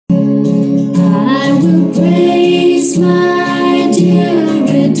is my dear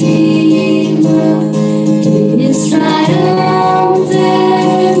Redeemer. His triumphant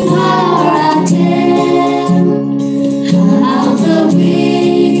power I tell, how the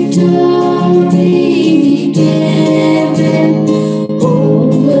victory He given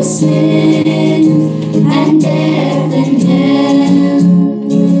over sin and death and hell.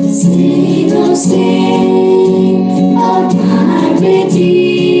 Sing, oh sing of my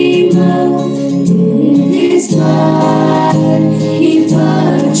Redeemer. In His blood He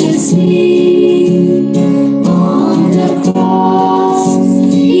purchased me. On the cross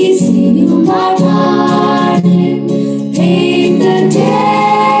He sealed my pardon, paid the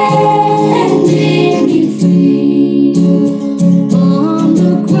debt and made me free. On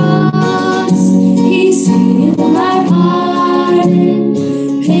the cross He sealed my pardon,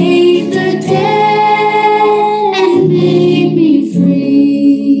 paid the debt and made me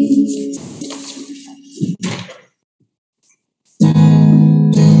free.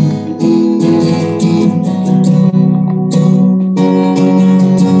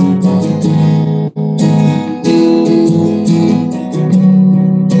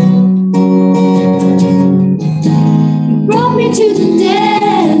 You brought me to the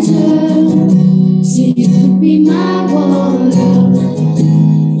desert so you could be my water.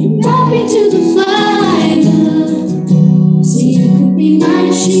 You brought me to the fire so you could be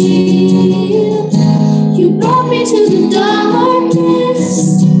my shield. You brought me to the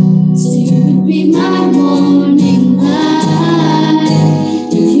darkness so you could be my morning light.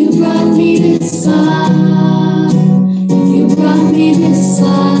 If you brought me this far, if you brought me this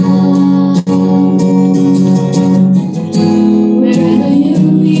far, wherever you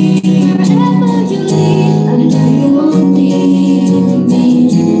lead, I know you won't leave me.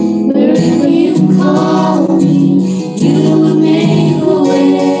 Wherever you call me, you will make a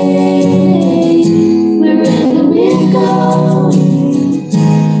way. Wherever we're going,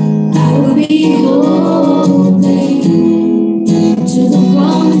 I will be holding to the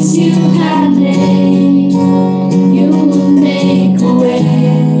promise you have made. You will make a way.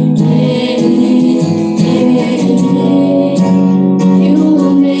 You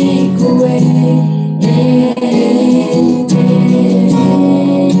will make a way.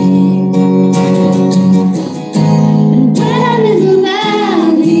 And when I'm in the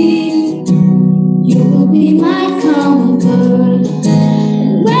valley, you will be my comfort.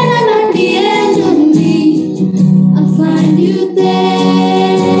 And when I'm at the end of me, I'll find you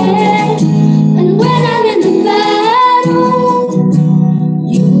there. And when I'm in the battle,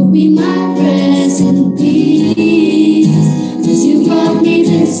 you will be my present peace. 'Cause you brought me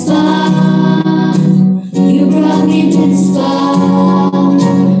this far. You brought me this far.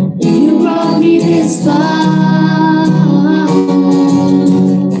 You brought me this far.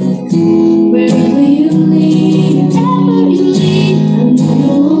 Wherever you lead, I know you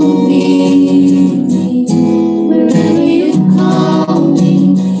won't leave me. Wherever you call me,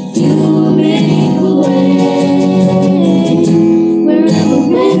 you will make a way. Wherever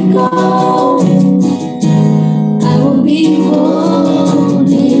we're going, I will be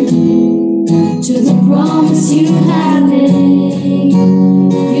holding to the promise you have made.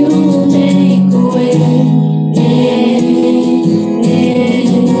 You will make a way.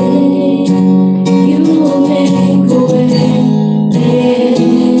 You will make a way.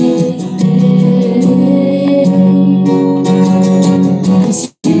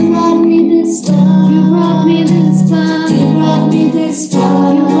 You brought me this far. You brought me this far. You brought me this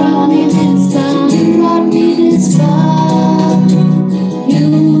far. You brought me this far. You brought me this far. You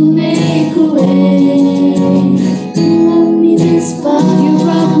will make a way. You brought me this far. You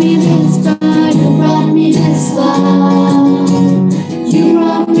brought me this far. You brought me this far. You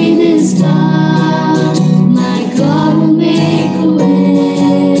brought me this far. My God will make a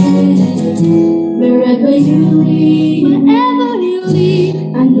way. Wherever you lead, wherever you lead,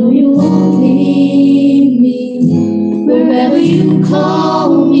 I know you won't leave me. Wherever you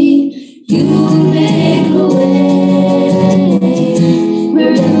call me, you will make a way.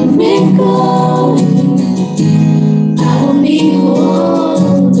 Wherever we're going, I will be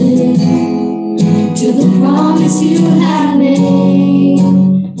holding to the promise you have made.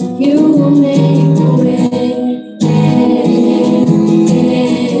 You will make a way.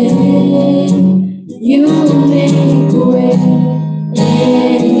 You will make a way.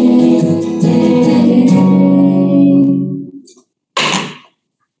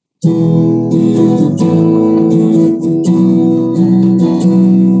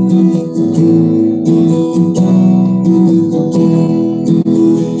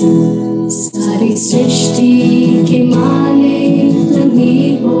 सारी सृष्टि के मालिक तुम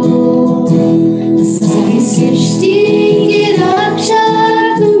ही हो, सारी सृष्टि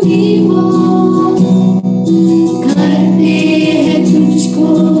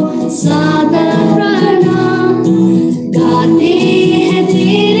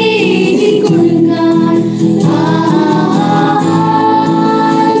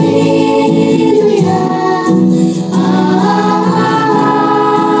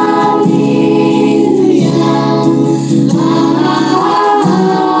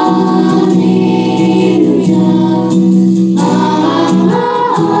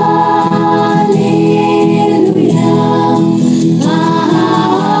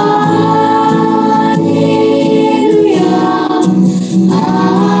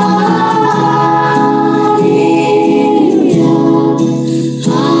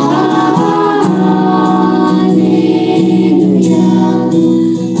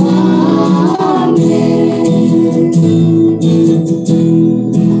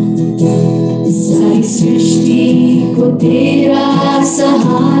तेरा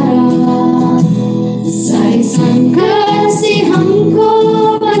सहारा, सारे संकट से हमको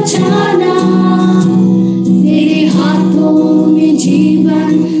बचाना, तेरे हाथों में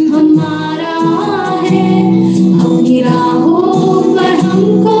जीवन हमारा है, अपनी राहों पर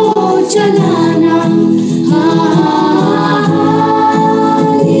हमको चलाना।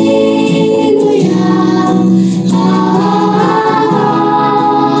 हालेलुया, हालेलुया,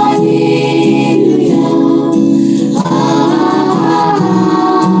 हालेलुया,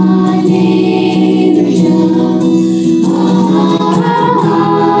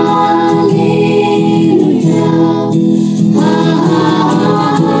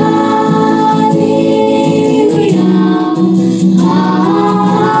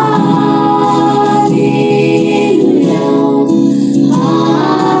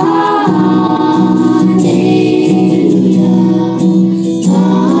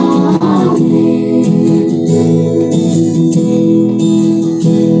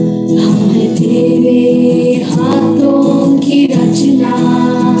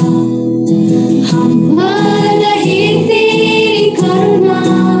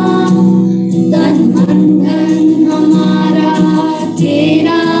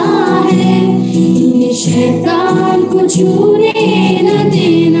 शैतान को छूने न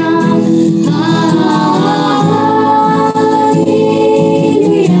देना। Hallelujah,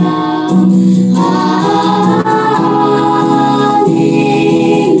 hallelujah,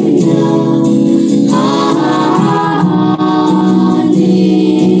 hallelujah,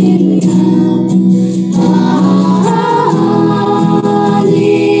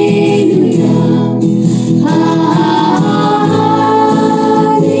 hallelujah,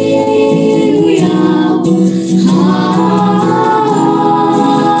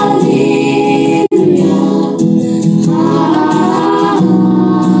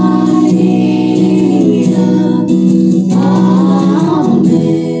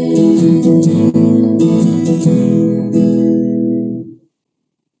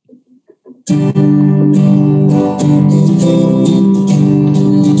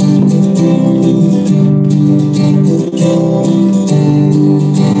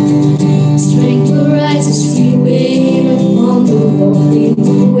 strength will rise as we wait upon the Lord. We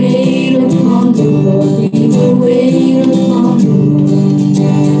will wait upon the Lord. We will wait upon the Lord.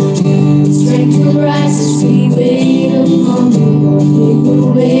 Strength will rise as we wait upon the Lord. We will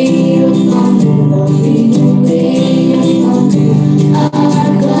wait upon the Lord. We will wait upon the Lord. Our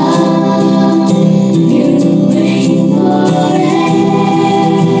God, you reign forever.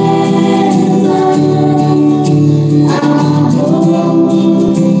 Our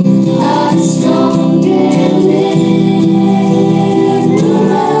hope, our strong deliverer.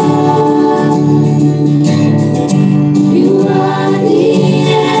 You are the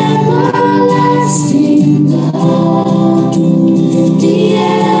everlasting God, the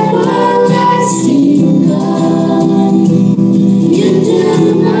everlasting God. You do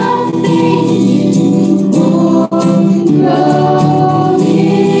not faint, you won't grow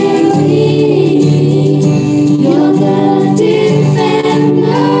weary. You're the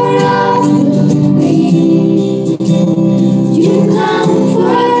defender of the weak. You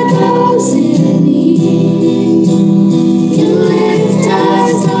comfort those in need. You lift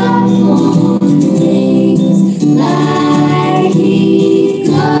us up on wings like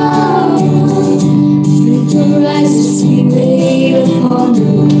eagles. Strength will rise as we wait upon the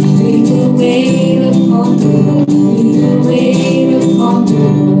Lord. We will wait upon the Lord. We will wait upon the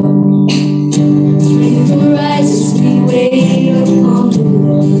Lord. Strength will rise as we wait upon the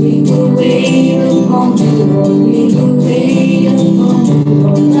Lord. We will wait upon the Lord. We will wait upon the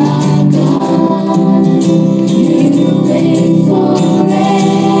Lord. Our God, you reign forever.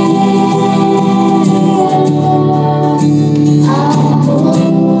 Our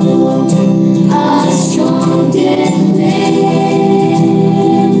hope, our strong deliverer.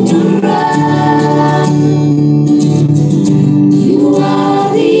 You are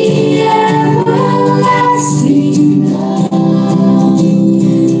the everlasting God,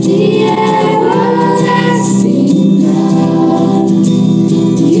 the everlasting God.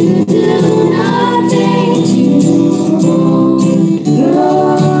 You do not change, you won't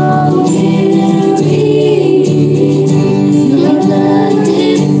grow weary. You're the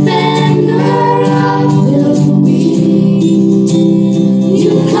defender of the weak.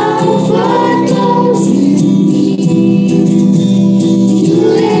 You comfort those in need. You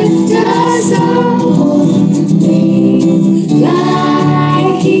lift us up on wings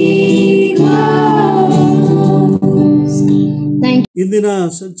like eagles. Thank ಇಂದಿನ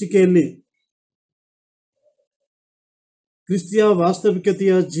ಸಂಚಿಕೆಯಲ್ಲಿ ಕ್ರಿಸ್ತಿಯ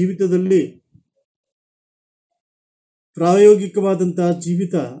ವಾಸ್ತವಿಕತೆಯ ಜೀವಿತದಲ್ಲಿ ಪ್ರಾಯೋಗಿಕವಾದಂತಹ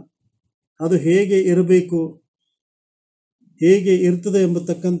ಜೀವಿತ ಅದು ಹೇಗೆ ಇರಬೇಕು, ಹೇಗೆ ಇರ್ತದೆ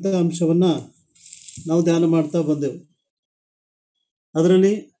ಎಂಬತಕ್ಕಂಥ ಅಂಶವನ್ನು ನಾವು ಧ್ಯಾನ ಮಾಡ್ತಾ ಬಂದೆವು.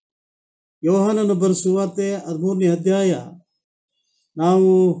 ಅದರಲ್ಲಿ ಯೋಹಾನನ ಸುವಾರ್ತೆ 13ನೇ ಅಧ್ಯಾಯ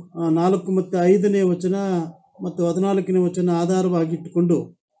ನಾವು 4 ಮತ್ತು 5ನೇ ವಚನ ಮತ್ತು 14ನೇ ವಚನ ಆಧಾರವಾಗಿಟ್ಟುಕೊಂಡು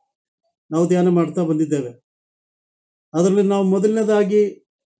ನಾವು ಧ್ಯಾನ ಮಾಡ್ತಾ ಬಂದಿದ್ದೇವೆ. ಅದರಲ್ಲಿ ನಾವು ಮೊದಲನೇದಾಗಿ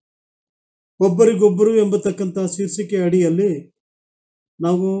ಒಬ್ಬರಿಗೊಬ್ಬರು ಎಂಬತಕ್ಕಂಥ ಶೀರ್ಷಿಕೆ ಅಡಿಯಲ್ಲಿ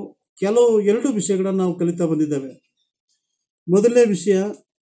ನಾವು ಕೆಲವು 2 ವಿಷಯಗಳನ್ನು ನಾವು ಕಲಿತಾ ಬಂದಿದ್ದೇವೆ. ಮೊದಲನೇ ವಿಷಯ,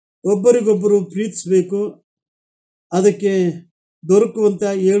 ಒಬ್ಬರಿಗೊಬ್ಬರು ಪ್ರೀತಿಸಬೇಕು, ಅದಕ್ಕೆ ದೊರಕುವಂಥ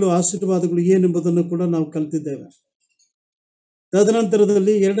 7 ಆಶೀರ್ವಾದಗಳು ಏನೆಂಬುದನ್ನು ಕೂಡ ನಾವು ಕಲಿತಿದ್ದೇವೆ.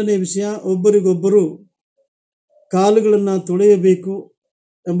 ತದನಂತರದಲ್ಲಿ 2ನೇ ವಿಷಯ, ಒಬ್ಬರಿಗೊಬ್ಬರು ಕಾಲುಗಳನ್ನು ತೊಳೆಯಬೇಕು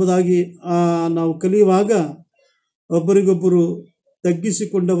ಎಂಬುದಾಗಿ ನಾವು ಕಲಿಯುವಾಗ ಒಬ್ಬರಿಗೊಬ್ಬರು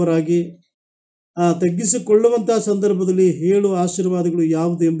ತಗ್ಗಿಸಿಕೊಂಡವರಾಗಿ ತಗ್ಗಿಸಿಕೊಳ್ಳುವಂಥ ಸಂದರ್ಭದಲ್ಲಿ 7 ಆಶೀರ್ವಾದಗಳು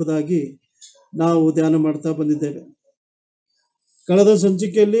ಯಾವುದು ಎಂಬುದಾಗಿ ನಾವು ಧ್ಯಾನ ಮಾಡ್ತಾ ಬಂದಿದ್ದೇವೆ. ಕಳೆದ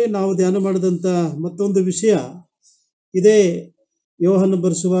ಸಂಚಿಕೆಯಲ್ಲಿ ನಾವು ಧ್ಯಾನ ಮಾಡಿದಂಥ ಮತ್ತೊಂದು ವಿಷಯ ಇದೇ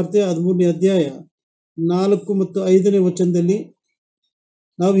ಯೋಹಾನ ಸುವಾರ್ತೆ 13ನೇ ಅಧ್ಯಾಯ 4 ಮತ್ತು 5ನೇ ವಚನದಲ್ಲಿ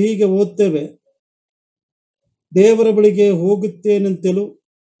ನಾವು ಹೀಗೆ ಓದ್ತೇವೆ. ದೇವರ ಬಳಿಗೆ ಹೋಗುತ್ತೇನೆಂತಲೂ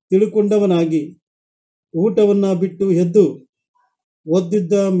ತಿಳುಕೊಂಡವನಾಗಿ ಊಟವನ್ನು ಬಿಟ್ಟು ಎದ್ದು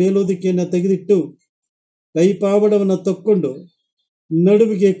ಒದ್ದಿದ್ದ ಮೇಲೋದಿಕೆಯನ್ನು ತೆಗೆದಿಟ್ಟು ಕೈಪಾವಡವನ್ನು ತಕ್ಕೊಂಡು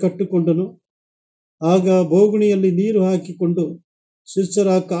ನಡುವಿಗೆ ಕಟ್ಟಿಕೊಂಡನು. ಆಗ ಬೋಗುಣಿಯಲ್ಲಿ ನೀರು ಹಾಕಿಕೊಂಡು ಶಿಷ್ಯರ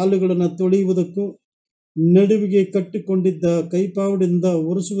ಕಾಲುಗಳನ್ನು ತೊಳೆಯುವುದಕ್ಕೂ ನಡುವಿಗೆ ಕಟ್ಟಿಕೊಂಡಿದ್ದ ಕೈಪಾವಡಿಯಿಂದ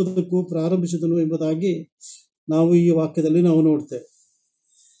ಒರೆಸುವುದಕ್ಕೂ ಪ್ರಾರಂಭಿಸಿದನು ಎಂಬುದಾಗಿ ನಾವು ಈ ವಾಕ್ಯದಲ್ಲಿ ನಾವು ನೋಡ್ತೇವೆ.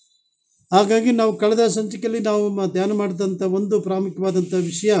 ಹಾಗಾಗಿ ನಾವು ಕಳೆದ ಸಂಚಿಕೆಯಲ್ಲಿ ನಾವು ಧ್ಯಾನ ಮಾಡಿದಂಥ ಒಂದು ಪ್ರಾಮುಖ್ಯವಾದಂಥ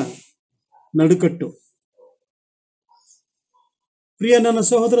ವಿಷಯ ನಡುಕಟ್ಟು. ಪ್ರಿಯ ನನ್ನ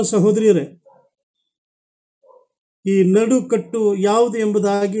ಸಹೋದರ ಸಹೋದರಿಯರೇ, ಈ ನಡುಕಟ್ಟು ಯಾವುದು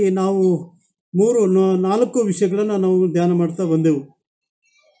ಎಂಬುದಾಗಿ ನಾವು 4 ವಿಷಯಗಳನ್ನು ನಾವು ಧ್ಯಾನ ಮಾಡ್ತಾ ಬಂದೆವು.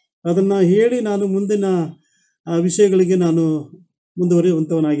 ಅದನ್ನು ಹೇಳಿ ನಾನು ಮುಂದಿನ ವಿಷಯಗಳಿಗೆ ನಾನು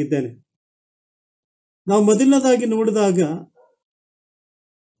ಮುಂದುವರಿಯುವಂಥವನಾಗಿದ್ದೇನೆ. ನಾವು ಮೊದಲನೇದಾಗಿ ನೋಡಿದಾಗ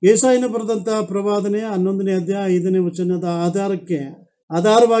ಯೆಶಾಯನ ಬರೆದಂಥ ಪ್ರವಾದನೆ 11ನೇ ಅಧ್ಯಾಯ 5ನೇ ವಚನದ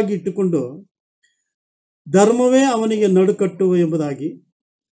ಆಧಾರವಾಗಿ ಇಟ್ಟುಕೊಂಡು ಧರ್ಮವೇ ಅವನಿಗೆ ನಡುಕಟ್ಟು ಎಂಬುದಾಗಿ,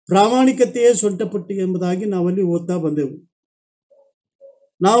 ಪ್ರಾಮಾಣಿಕತೆಯೇ ಸೊಂಟಪಟ್ಟಿ ಎಂಬುದಾಗಿ ನಾವಲ್ಲಿ ಓದ್ತಾ ಬಂದೆವು.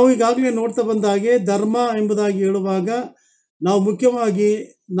 ನಾವು ಈಗಾಗಲೇ ನೋಡ್ತಾ ಬಂದ ಹಾಗೆ ಧರ್ಮ ಎಂಬುದಾಗಿ ಹೇಳುವಾಗ ನಾವು ಮುಖ್ಯವಾಗಿ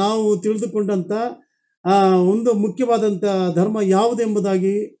ನಾವು ತಿಳಿದುಕೊಂಡಂಥ ಒಂದು ಮುಖ್ಯವಾದಂಥ ಧರ್ಮ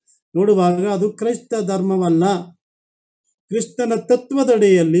ಯಾವುದೆಂಬುದಾಗಿ ನೋಡುವಾಗ ಅದು ಕ್ರೈಸ್ತ ಧರ್ಮವಲ್ಲ. ಕ್ರಿಸ್ತನ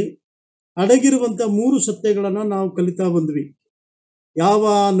ತತ್ವದಡಿಯಲ್ಲಿ ಅಡಗಿರುವಂಥ 3 ಸತ್ಯಗಳನ್ನು ನಾವು ಕಲಿತಾ ಬಂದ್ವಿ. ಯಾವ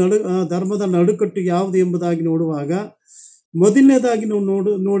ಧರ್ಮದ ನಡುಕಟ್ಟು ಯಾವುದು ಎಂಬುದಾಗಿ ನೋಡುವಾಗ ಮೊದಲನೇದಾಗಿ ನಾವು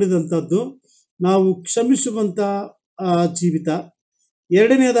ನೋಡಿದಂಥದ್ದು ನಾವು ಕ್ಷಮಿಸುವಂಥ ಜೀವಿತ,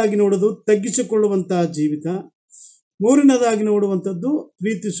 2ನೇದಾಗಿ ನೋಡೋದು ತಗ್ಗಿಸಿಕೊಳ್ಳುವಂಥ ಜೀವಿತ, 3ನೇದಾಗಿ ನೋಡುವಂಥದ್ದು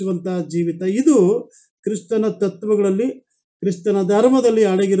ಪ್ರೀತಿಸುವಂಥ ಜೀವಿತ. ಇದು ಕ್ರಿಸ್ತನ ತತ್ವಗಳಲ್ಲಿ, ಕ್ರಿಸ್ತನ ಧರ್ಮದಲ್ಲಿ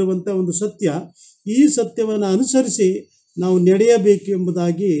ಅಡಗಿರುವಂಥ ಒಂದು ಸತ್ಯ. ಈ ಸತ್ಯವನ್ನು ಅನುಸರಿಸಿ ನಾವು ನಡೆಯಬೇಕು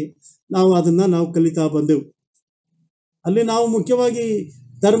ಎಂಬುದಾಗಿ ನಾವು ಕಲಿತಾ ಬಂದೆವು. ಅಲ್ಲಿ ನಾವು ಮುಖ್ಯವಾಗಿ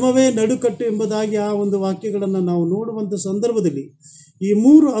ಧರ್ಮವೇ ನಡುಕಟ್ಟು ಎಂಬುದಾಗಿ ಆ ಒಂದು ವಾಕ್ಯಗಳನ್ನು ನಾವು ನೋಡುವಂಥ ಸಂದರ್ಭದಲ್ಲಿ ಈ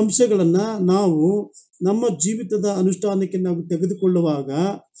 3 ಅಂಶಗಳನ್ನು ನಾವು ನಮ್ಮ ಜೀವಿತದ ಅನುಷ್ಠಾನಕ್ಕೆ ನಾವು ತೆಗೆದುಕೊಳ್ಳುವಾಗ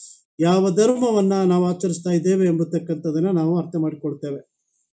ಯಾವ ಧರ್ಮವನ್ನು ನಾವು ಆಚರಿಸ್ತಾ ಇದ್ದೇವೆ ಎಂಬತಕ್ಕಂಥದ್ದನ್ನು ನಾವು ಅರ್ಥ ಮಾಡಿಕೊಳ್ತೇವೆ.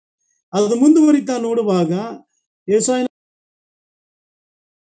 ಅದು ಮುಂದುವರಿತಾ ನೋಡುವಾಗ ಯೆಶಾಯನ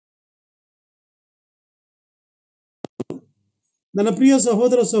ನನ್ನ ಪ್ರಿಯ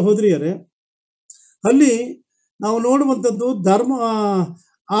ಸಹೋದರ ಸಹೋದರಿಯರೇ, ಅಲ್ಲಿ ನಾವು ನೋಡುವಂಥದ್ದು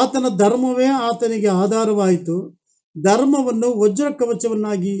ಆತನ ಧರ್ಮವೇ ಆತನಿಗೆ ಆಧಾರವಾಯಿತು. ಧರ್ಮವನ್ನು ವಜ್ರ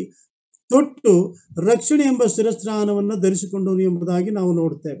ಕವಚವನ್ನಾಗಿ ತೊಟ್ಟು ರಕ್ಷಣೆ ಎಂಬ ಶಿರಸ್ತ್ರಾಣವನ್ನು ಧರಿಸಿಕೊಂಡನು ಎಂಬುದಾಗಿ ನಾವು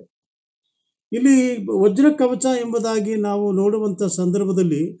ನೋಡ್ತೇವೆ. ಇಲ್ಲಿ ವಜ್ರ ಕವಚ ಎಂಬುದಾಗಿ ನಾವು ನೋಡುವಂಥ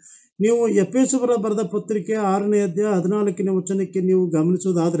ಸಂದರ್ಭದಲ್ಲಿ ನೀವು ಎಫೆಸರ ಬರೆದ ಪತ್ರಿಕೆ 6ನೇ ಅಧ್ಯಾಯ 14ನೇ ವಚನಕ್ಕೆ ನೀವು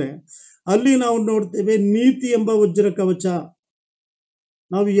ಗಮನಿಸೋದಾದರೆ ಅಲ್ಲಿ ನಾವು ನೋಡ್ತೇವೆ ನೀತಿ ಎಂಬ ವಜ್ರ ಕವಚ.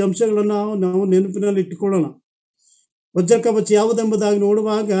 ನಾವು ಈ ಅಂಶಗಳನ್ನು ನಾವು ನೆನಪಿನಲ್ಲಿ ಇಟ್ಟುಕೊಳ್ಳೋಣ. ವಜ್ರ ಕವಚ ಯಾವುದೆಂಬುದಾಗಿ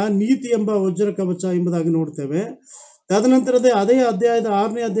ನೋಡುವಾಗ ನೀತಿ ಎಂಬ ವಜ್ರ ಕವಚ ಎಂಬುದಾಗಿ ನೋಡ್ತೇವೆ. ಅದೇ ಅಧ್ಯಾಯದ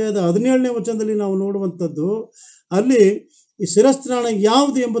 6ನೇ ಅಧ್ಯಾಯದ 17ನೇ ವಚನದಲ್ಲಿ ನಾವು ನೋಡುವಂಥದ್ದು ಅಲ್ಲಿ ಈ ಶಿರಸ್ತ್ರಾಣ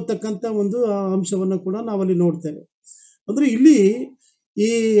ಯಾವುದು ಎಂಬತಕ್ಕಂಥ ಒಂದು ಅಂಶವನ್ನು ಕೂಡ ನಾವಲ್ಲಿ ನೋಡ್ತೇವೆ. ಅಂದರೆ ಇಲ್ಲಿ ಈ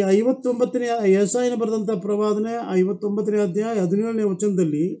 59ನೇ ಯೆಶಾಯನ ಬರೆದಂಥ ಪ್ರವಾದನೆ 59ನೇ ಅಧ್ಯಾಯ 17ನೇ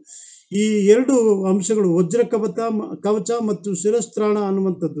ವಚನದಲ್ಲಿ ಈ 2 ಅಂಶಗಳು ವಜ್ರ ಕವಚ ಮತ್ತು ಶಿರಸ್ತ್ರಾಣ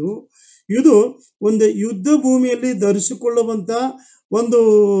ಅನ್ನುವಂಥದ್ದು ಇದು ಒಂದು ಯುದ್ಧ ಭೂಮಿಯಲ್ಲಿ ಧರಿಸಿಕೊಳ್ಳುವಂಥ ಒಂದು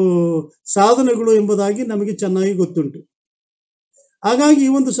ಸಾಧನಗಳು ಎಂಬುದಾಗಿ ನಮಗೆ ಚೆನ್ನಾಗಿ ಗೊತ್ತುಂಟು. ಹಾಗಾಗಿ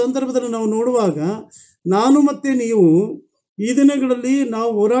ಈ ಒಂದು ಸಂದರ್ಭದಲ್ಲಿ ನಾವು ನೋಡುವಾಗ ನಾನು ಮತ್ತೆ ನೀವು ಈ ದಿನಗಳಲ್ಲಿ ನಾವು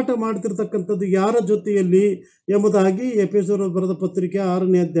ಹೋರಾಟ ಮಾಡ್ತಿರ್ತಕ್ಕಂಥದ್ದು ಯಾರ ಜೊತೆಯಲ್ಲಿ ಎಂಬುದಾಗಿ ಎಫೆಸರು ಬರೆದ ಪತ್ರಿಕೆ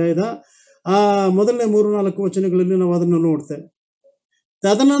 6ನೇ ಅಧ್ಯಾಯದ ಮೊದಲನೇ 3-4 ವಚನಗಳಲ್ಲಿ ನಾವು ಅದನ್ನು ನೋಡ್ತೇವೆ.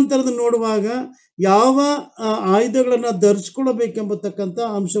 ತದನಂತರದ ನೋಡುವಾಗ ಯಾವ ಆಯುಧಗಳನ್ನು ಧರಿಸ್ಕೊಳ್ಬೇಕೆಂಬತಕ್ಕಂಥ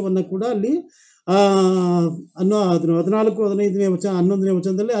ಅಂಶವನ್ನು ಕೂಡ ಅಲ್ಲಿ 14, 15ನೇ ವಚನ 11ನೇ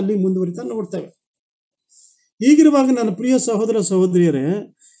ವಚನದಲ್ಲಿ ಅಲ್ಲಿ ಮುಂದುವರಿತಾ ನೋಡ್ತೇವೆ. ಹೀಗಿರುವಾಗ ನನ್ನ ಪ್ರಿಯ ಸಹೋದರ ಸಹೋದರಿಯರೇ,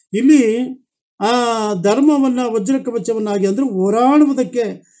 ಇಲ್ಲಿ ಆ ಧರ್ಮವನ್ನು ವಜ್ರಕವಚವನ್ನಾಗಿ ಅಂದರೆ ಹೋರಾಡುವುದಕ್ಕೆ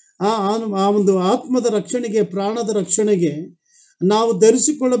ಆ ಒಂದು ಆತ್ಮದ ರಕ್ಷಣೆಗೆ, ಪ್ರಾಣದ ರಕ್ಷಣೆಗೆ ನಾವು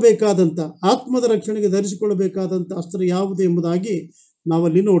ಧರಿಸಿಕೊಳ್ಳಬೇಕಾದಂಥ, ಆತ್ಮದ ರಕ್ಷಣೆಗೆ ಧರಿಸಿಕೊಳ್ಳಬೇಕಾದಂಥ ಅಸ್ತ್ರ ಯಾವುದು ಎಂಬುದಾಗಿ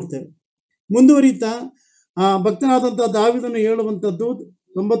ನಾವಲ್ಲಿ ನೋಡ್ತೇವೆ. ಮುಂದುವರಿತಾ ಭಕ್ತನಾದಂಥ ದಾವೀದನು ಹೇಳುವಂಥದ್ದು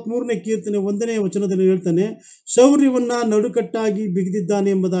 93ನೇ ಕೀರ್ತನೆ 1ನೇ ವಚನದಲ್ಲಿ ಹೇಳ್ತಾನೆ, ಶೌರ್ಯವನ್ನು ನಡುಕಟ್ಟಾಗಿ ಬಿಗಿದಿದ್ದಾನೆ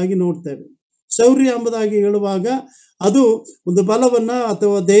ಎಂಬುದಾಗಿ ನೋಡ್ತೇವೆ. ಶೌರ್ಯ ಎಂಬುದಾಗಿ ಹೇಳುವಾಗ ಅದು ಒಂದು ಬಲವನ್ನು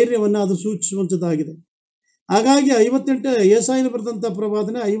ಅಥವಾ ಧೈರ್ಯವನ್ನು ಅದು ಸೂಚಿಸುವಂಥದ್ದಾಗಿದೆ. ಹಾಗಾಗಿ 58 ಯೆಶಾಯನ ಬರೆದಂಥ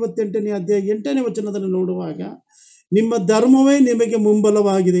ಪ್ರವಾದನೆ 58ನೇ ಅಧ್ಯಾಯ 8ನೇ ವಚನದಲ್ಲಿ ನೋಡುವಾಗ, ನಿಮ್ಮ ಧರ್ಮವೇ ನಿಮಗೆ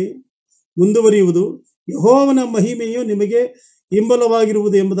ಮುಂಬಲವಾಗಿದೆ, ಮುಂದುವರಿಯುವುದು, ಯೆಹೋವನ ಮಹಿಮೆಯು ನಿಮಗೆ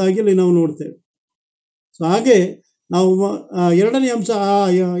ಹಿಂಬಲವಾಗಿರುವುದು ಎಂಬುದಾಗಿ ಅಲ್ಲಿ ನಾವು ನೋಡ್ತೇವೆ. ಸೊ ಹಾಗೆ ನಾವು ಎರಡನೇ ಅಂಶ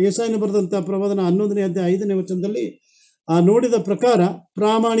ಯೆಶಾಯನ ಬರೆದಂಥ ಪ್ರವಾದನ 11ನೇ ಅಧ್ಯಾಯ 5ನೇ ವಚನದಲ್ಲಿ ನೋಡಿದ ಪ್ರಕಾರ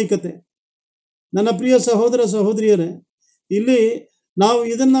ಪ್ರಾಮಾಣಿಕತೆ. ನನ್ನ ಪ್ರಿಯ ಸಹೋದರ ಸಹೋದರಿಯರೇ, ಇಲ್ಲಿ ನಾವು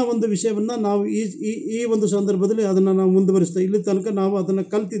ಇದನ್ನು ಒಂದು ವಿಷಯವನ್ನು ನಾವು ಈ ಒಂದು ಸಂದರ್ಭದಲ್ಲಿ ಅದನ್ನು ನಾವು ಮುಂದುವರಿಸ್ತೇವೆ. ಇಲ್ಲಿ ತನಕ ನಾವು ಅದನ್ನು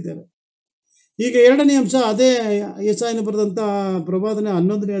ಕಲ್ತಿದ್ದೇವೆ. ಈಗ ಎರಡನೇ ಅಂಶ ಅದೇ ಯೆಶಾಯನ ಬರೆದಂಥ ಪ್ರವಾದನೆ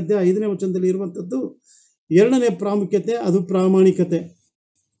 11ನೇ ಅಧ್ಯಾಯ 5ನೇ ವಚನದಲ್ಲಿ ಇರುವಂಥದ್ದು ಎರಡನೇ ಪ್ರಾಮುಖ್ಯತೆ, ಅದು ಪ್ರಾಮಾಣಿಕತೆ.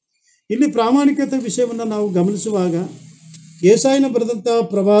 ಇಲ್ಲಿ ಪ್ರಾಮಾಣಿಕತೆ ವಿಷಯವನ್ನು ನಾವು ಗಮನಿಸುವಾಗ ಯೆಶಾಯನ ಬರೆದಂಥ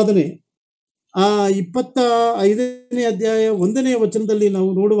ಪ್ರವಾದನೆ 25ನೇ ಅಧ್ಯಾಯ 1ನೇ ವಚನದಲ್ಲಿ ನಾವು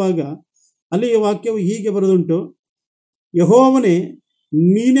ನೋಡುವಾಗ ಅಲ್ಲಿ ವಾಕ್ಯವು ಹೀಗೆ ಬರೆದುಂಟು, ಯೆಹೋವನೇ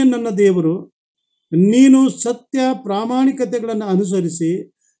ನೀನೇ ನನ್ನ ದೇವರು, ನೀನು ಸತ್ಯ ಪ್ರಾಮಾಣಿಕತೆಗಳನ್ನು ಅನುಸರಿಸಿ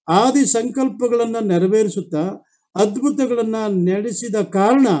ಆದಿ ಸಂಕಲ್ಪಗಳನ್ನು ನೆರವೇರಿಸುತ್ತಾ ಅದ್ಭುತಗಳನ್ನು ನಡೆಸಿದ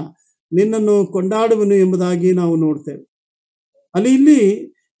ಕಾರಣ ನಿನ್ನನ್ನು ಕೊಂಡಾಡುವನು ಎಂಬುದಾಗಿ ನಾವು ನೋಡ್ತೇವೆ. ಇಲ್ಲಿ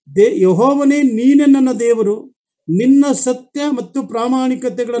ಯೆಹೋವನೇ ನೀನೇ ನನ್ನ ದೇವರು, ನಿನ್ನ ಸತ್ಯ ಮತ್ತು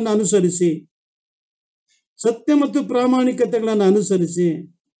ಪ್ರಾಮಾಣಿಕತೆಗಳನ್ನು ಅನುಸರಿಸಿ, ಸತ್ಯ ಮತ್ತು ಪ್ರಾಮಾಣಿಕತೆಗಳನ್ನು ಅನುಸರಿಸಿ.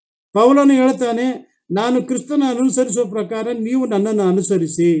 ಪೌಲನು ಹೇಳ್ತಾನೆ, ನಾನು ಕ್ರಿಸ್ತನ ಅನುಸರಿಸುವ ಪ್ರಕಾರ ನೀವು ನನ್ನನ್ನು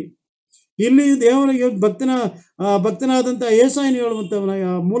ಅನುಸರಿಸಿ. ಇಲ್ಲಿ ದೇವರ ಭಕ್ತನಾದಂಥ ಯೆಶಾಯನ ಹೇಳುವಂಥವನ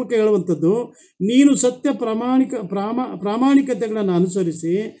ಮೂಲಕ ಹೇಳುವಂಥದ್ದು, ನೀನು ಸತ್ಯ ಪ್ರಾಮಾಣಿಕತೆಗಳನ್ನು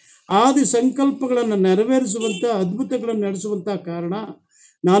ಅನುಸರಿಸಿ ಆದಿ ಸಂಕಲ್ಪಗಳನ್ನು ನೆರವೇರಿಸುವಂಥ ಅದ್ಭುತಗಳನ್ನು ನಡೆಸುವಂಥ ಕಾರಣ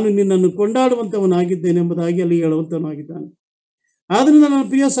ನಾನು ನಿನ್ನನ್ನು ಕೊಂಡಾಡುವಂಥವನಾಗಿದ್ದೇನೆ ಎಂಬುದಾಗಿ ಅಲ್ಲಿ ಹೇಳುವಂಥವನಾಗಿದ್ದಾನೆ. ಆದ್ದರಿಂದ ನನ್ನ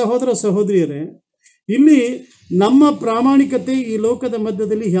ಪ್ರಿಯ ಸಹೋದರ ಸಹೋದರಿಯರೇ, ಇಲ್ಲಿ ನಮ್ಮ ಪ್ರಾಮಾಣಿಕತೆ ಈ ಲೋಕದ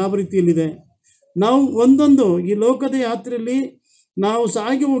ಮಧ್ಯದಲ್ಲಿ ಯಾವ ರೀತಿಯಲ್ಲಿದೆ, ನಾವು ಒಂದೊಂದು ಈ ಲೋಕದ ಯಾತ್ರೆಯಲ್ಲಿ ನಾವು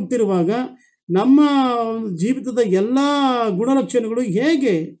ಸಾಗಿ ಹೋಗ್ತಿರುವಾಗ ನಮ್ಮ ಜೀವಿತದ ಎಲ್ಲ ಗುಣಲಕ್ಷಣಗಳು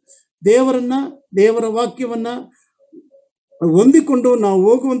ಹೇಗೆ ದೇವರ ವಾಕ್ಯವನ್ನು ಹೊಂದಿಕೊಂಡು ನಾವು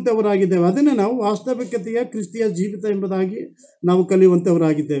ಹೋಗುವಂಥವರಾಗಿದ್ದೇವೆ. ಅದನ್ನೇ ನಾವು ವಾಸ್ತವಿಕತೆಯ ಕ್ರಿಸ್ತಿಯ ಜೀವಿತ ಎಂಬುದಾಗಿ ನಾವು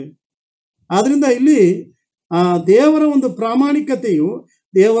ಕಲಿಯುವಂಥವರಾಗಿದ್ದೇವೆ. ಆದ್ದರಿಂದ ಇಲ್ಲಿ ದೇವರ ಒಂದು ಪ್ರಾಮಾಣಿಕತೆಯು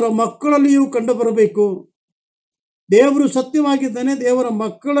ದೇವರ ಮಕ್ಕಳಲ್ಲಿಯೂ ಕಂಡು ಬರಬೇಕು. ದೇವರು ಸತ್ಯವಾಗಿದ್ದಾನೆ, ದೇವರ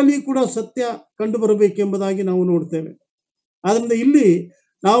ಮಕ್ಕಳಲ್ಲಿ ಕೂಡ ಸತ್ಯ ಕಂಡು ಬರಬೇಕೆಂಬುದಾಗಿ ನಾವು ನೋಡ್ತೇವೆ. ಆದ್ದರಿಂದ ಇಲ್ಲಿ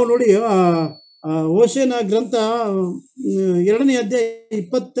ನಾವು ನೋಡಿ ಓಶೇನ ಗ್ರಂಥ 2ನೇ ಅಧ್ಯಾಯ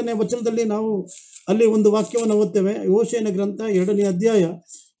 20ನೇ ವಚನದಲ್ಲಿ ನಾವು ಅಲ್ಲಿ ಒಂದು ವಾಕ್ಯವನ್ನು ಓದ್ತೇವೆ. ಓಶೇನ ಗ್ರಂಥ 2ನೇ ಅಧ್ಯಾಯ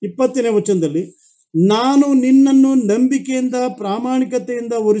 20ನೇ ವಚನದಲ್ಲಿ, ನಾನು ನಿನ್ನನ್ನು ನಂಬಿಕೆಯಿಂದ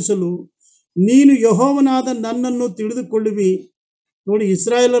ಪ್ರಾಮಾಣಿಕತೆಯಿಂದ ಹೊರಿಸಲು ನೀನು ಯೆಹೋವನಾದ ನನ್ನನ್ನು ತಿಳಿದುಕೊಳ್ಳುವಿ. ನೋಡಿ,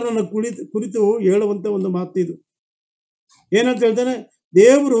 ಇಸ್ರಾಯೇಲರನ್ನು ಕುರಿತು ಹೇಳುವಂಥ ಒಂದು ಮಾತಿದು. ಏನಂತ ಹೇಳ್ತಾನೆ,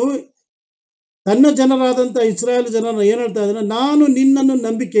 ದೇವರು ತನ್ನ ಜನರಾದಂಥ ಇಸ್ರಾಯೇಲ್ ಜನರನ್ನು ಏನು ಹೇಳ್ತಾ ಇದ್ದಾನೆ, ನಾನು ನಿನ್ನನ್ನು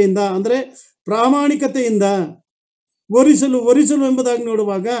ನಂಬಿಕೆಯಿಂದ ಅಂದರೆ ಪ್ರಾಮಾಣಿಕತೆಯಿಂದ ಹೊರಿಸಲು ಎಂಬುದಾಗಿ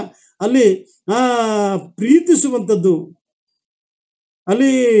ನೋಡುವಾಗ ಅಲ್ಲಿ ಪ್ರೀತಿಸುವಂಥದ್ದು,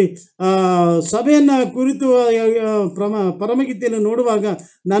 ಅಲ್ಲಿ ಸಭೆಯನ್ನು ಕುರಿತು ಪರಮಗೀತೆಯನ್ನು ನೋಡುವಾಗ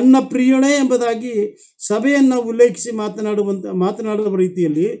ನನ್ನ ಪ್ರಿಯಳೇ ಎಂಬುದಾಗಿ ಸಭೆಯನ್ನು ಉಲ್ಲೇಖಿಸಿ ಮಾತನಾಡುವ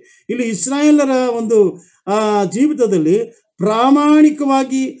ರೀತಿಯಲ್ಲಿ ಇಲ್ಲಿ ಇಸ್ರಾಯೇಲರ ಒಂದು ಜೀವಿತದಲ್ಲಿ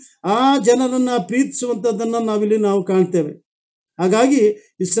ಪ್ರಾಮಾಣಿಕವಾಗಿ ಆ ಜನರನ್ನು ಪ್ರೀತಿಸುವಂಥದ್ದನ್ನು ನಾವು ಕಾಣ್ತೇವೆ. ಹಾಗಾಗಿ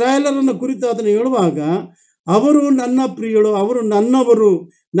ಇಸ್ರಾಯೇಲರನ್ನು ಕುರಿತು ಅದನ್ನು ಹೇಳುವಾಗ ಅವರು ನನ್ನ ಪ್ರಿಯಳು, ಅವರು ನನ್ನವರು,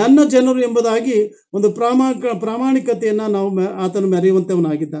 ನನ್ನ ಜನರು ಎಂಬುದಾಗಿ ಒಂದು ಪ್ರಾಮಾಣಿಕತೆಯನ್ನು ನಾವು ಆತನು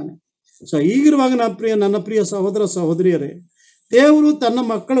ಮೆರೆಯುವಂಥವನಾಗಿದ್ದಾನೆ. ಸೊ ಹೀಗಿರುವಾಗ ನನ್ನ ಪ್ರಿಯ ಸಹೋದರ ಸಹೋದರಿಯರೇ, ದೇವರು ತನ್ನ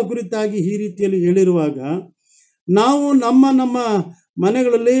ಮಕ್ಕಳ ಕುರಿತಾಗಿ ಈ ರೀತಿಯಲ್ಲಿ ಹೇಳಿರುವಾಗ ನಾವು ನಮ್ಮ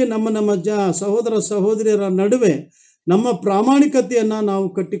ಮನೆಗಳಲ್ಲಿ ನಮ್ಮ ಸಹೋದರ ಸಹೋದರಿಯರ ನಡುವೆ ನಮ್ಮ ಪ್ರಾಮಾಣಿಕತೆಯನ್ನು ನಾವು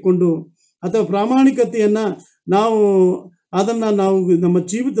ಕಟ್ಟಿಕೊಂಡು ಅಥವಾ ಪ್ರಾಮಾಣಿಕತೆಯನ್ನು ನಾವು ಅದನ್ನು ನಾವು ನಮ್ಮ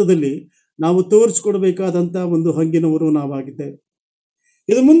ಜೀವಿತದಲ್ಲಿ ನಾವು ತೋರಿಸಿಕೊಡಬೇಕಾದಂಥ ಒಂದು ಹಂಗಿನವರು ನಾವಾಗಿದ್ದೇವೆ.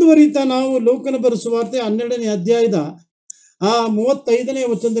 ಇದು ಮುಂದುವರಿಯುತ್ತಾ ನಾವು ಲೋಕನ ಬರೆಸುವಾರ್ತೆ 12ನೇ ಅಧ್ಯಾಯದ 35ನೇ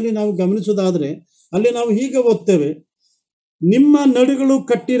ವಚನದಲ್ಲಿ ನಾವು ಗಮನಿಸೋದಾದರೆ ಅಲ್ಲಿ ನಾವು ಹೀಗೆ ಓದ್ತೇವೆ, ನಿಮ್ಮ ನಡುಗಳು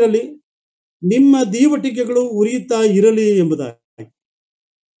ಕಟ್ಟಿರಲಿ, ನಿಮ್ಮ ದೀವಟಿಕೆಗಳು ಉರಿಯುತ್ತಾ ಇರಲಿ ಎಂಬುದಾಗಿ.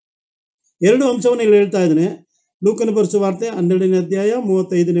 2 ಅಂಶವನ್ನು ಇಲ್ಲಿ ಹೇಳ್ತಾ ಇದ್ದಾನೆ. ಲೂಕನ ಬರೆಸುವಾರ್ತೆ 12ನೇ ಅಧ್ಯಾಯ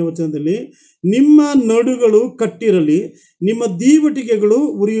 35ನೇ ವಚನದಲ್ಲಿ ನಿಮ್ಮ ನಡುಗಳು ಕಟ್ಟಿರಲಿ, ನಿಮ್ಮ ದೀವಟಿಕೆಗಳು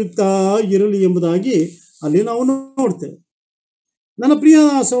ಉರಿಯುತ್ತಾ ಇರಲಿ ಎಂಬುದಾಗಿ ಅಲ್ಲಿ ನಾವು ನೋಡ್ತೇವೆ. ನನ್ನ ಪ್ರಿಯ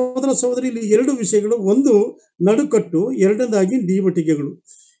ಸಹೋದರ ಸಹೋದರಿ, ಇಲ್ಲಿ 2 ವಿಷಯಗಳು, ಒಂದು ನಡುಕಟ್ಟು, ಎರಡನೇದಾಗಿ ದೀವಟಿಕೆಗಳು.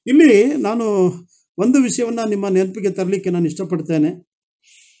 ಇಲ್ಲಿ ನಾನು ಒಂದು ವಿಷಯವನ್ನು ನಿಮ್ಮ ನೆನಪಿಗೆ ತರಲಿಕ್ಕೆ ನಾನು ಇಷ್ಟಪಡ್ತೇನೆ.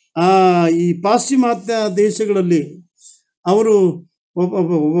 ಈ ಪಾಶ್ಚಿಮಾತ್ಯ ದೇಶಗಳಲ್ಲಿ ಅವರು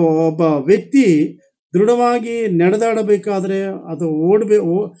ಒಬ್ಬ ವ್ಯಕ್ತಿ ದೃಢವಾಗಿ ನಡೆದಾಡಬೇಕಾದ್ರೆ ಅಥವಾ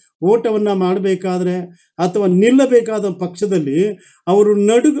ಓಟವನ್ನು ಮಾಡಬೇಕಾದ್ರೆ ಅಥವಾ ನಿಲ್ಲಬೇಕಾದ ಪಕ್ಷದಲ್ಲಿ ಅವರು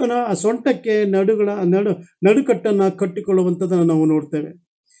ಸೊಂಟಕ್ಕೆ ನಡುಕಟ್ಟನ್ನು ಕಟ್ಟಿಕೊಳ್ಳುವಂಥದ್ದನ್ನು ನಾವು ನೋಡ್ತೇವೆ.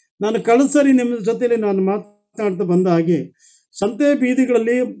 ನಾನು ಕಳೆದ ಸರಿ ನಿಮ್ಮ ಜೊತೆಯಲ್ಲಿ ನಾನು ಮಾತನಾಡ್ತಾ ಬಂದ ಹಾಗೆ ಸಂತೆ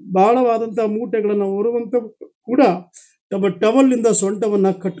ಬೀದಿಗಳಲ್ಲಿ ಬಹಳವಾದಂಥ ಮೂಟೆಗಳನ್ನು ಹೊರುವಂಥ ಕೂಡ ಟವಲ್ನಿಂದ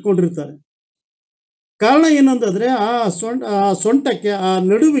ಸೊಂಟವನ್ನು ಕಟ್ಟಿಕೊಂಡಿರ್ತಾರೆ. ಕಾರಣ ಏನಂತಂದರೆ ಆ ಸೊಂಟಕ್ಕೆ, ಆ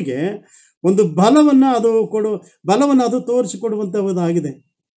ನಡುವಿಗೆ ಒಂದು ಬಲವನ್ನು ಅದು ತೋರಿಸಿಕೊಡುವಂಥದ್ದಾಗಿದೆ.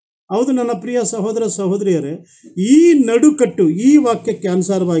 ಹೌದು ನನ್ನ ಪ್ರಿಯ ಸಹೋದರ ಸಹೋದರಿಯರೇ, ಈ ನಡುಕಟ್ಟು ಈ ವಾಕ್ಯಕ್ಕೆ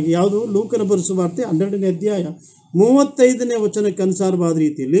ಅನುಸಾರವಾಗಿ, ಯಾವುದು ಲೂಕನ ಬರೆಸುವಾರ್ತೆ 12ನೇ ಅಧ್ಯಾಯ 35ನೇ ವಚನಕ್ಕೆ ಅನುಸಾರವಾದ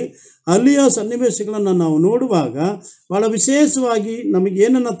ರೀತಿಯಲ್ಲಿ ಅಲ್ಲಿಯ ಸನ್ನಿವೇಶಗಳನ್ನು ನಾವು ನೋಡುವಾಗ ಬಹಳ ವಿಶೇಷವಾಗಿ ನಮಗೆ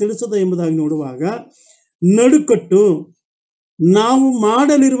ಏನನ್ನು ತಿಳಿಸದ ಎಂಬುದಾಗಿ ನೋಡುವಾಗ, ನಡುಕಟ್ಟು ನಾವು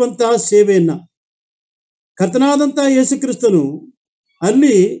ಮಾಡಲಿರುವಂತಹ ಸೇವೆಯನ್ನು ಕರ್ತನಾದಂಥ ಯೇಸು ಕ್ರಿಸ್ತನು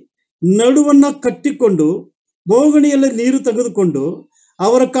ಅಲ್ಲಿ ನಡುವನ್ನು ಕಟ್ಟಿಕೊಂಡು ಬೋಗಣಿಯಲ್ಲಿ ನೀರು ತೆಗೆದುಕೊಂಡು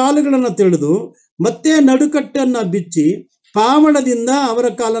ಅವರ ಕಾಲುಗಳನ್ನು ತೆಳೆದು ಮತ್ತೆ ನಡುಕಟ್ಟನ್ನು ಬಿಚ್ಚಿ ಪಾವಳದಿಂದ ಅವರ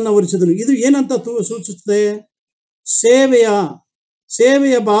ಕಾಲನ್ನು ಒರೆಸಿದನು. ಇದು ಏನಂತ ಸೂಚಿಸುತ್ತದೆ?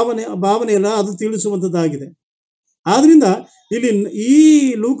 ಸೇವೆಯ ಭಾವನೆಯಲ್ಲ, ಅದು ತಿಳಿಸುವಂಥದ್ದಾಗಿದೆ. ಆದ್ರಿಂದ ಇಲ್ಲಿ ಈ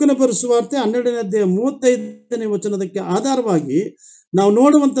ಲೂಕನ ಬರೆಸುವಾರ್ತೆ 12ನೇ ಅಧ್ಯಾಯ 35ನೇ ವಚನದಕ್ಕೆ ಆಧಾರವಾಗಿ ನಾವು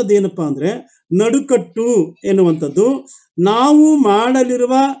ನೋಡುವಂಥದ್ದು ಏನಪ್ಪ ಅಂದರೆ, ನಡುಕಟ್ಟು ಎನ್ನುವಂಥದ್ದು ನಾವು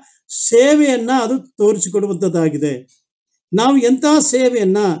ಮಾಡಲಿರುವ ಸೇವೆಯನ್ನು ಅದು ತೋರಿಸಿಕೊಡುವಂಥದ್ದಾಗಿದೆ. ನಾವು ಎಂತಹ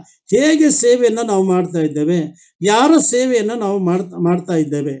ಸೇವೆಯನ್ನು, ಹೇಗೆ ಸೇವೆಯನ್ನು ನಾವು ಮಾಡ್ತಾ ಇದ್ದೇವೆ, ಯಾರ ಸೇವೆಯನ್ನು ನಾವು ಮಾಡ್ತಾ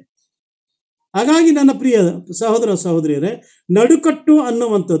ಇದ್ದೇವೆ. ಹಾಗಾಗಿ ನನ್ನ ಪ್ರಿಯ ಸಹೋದರ ಸಹೋದರಿಯರೇ, ನಡುಕಟ್ಟು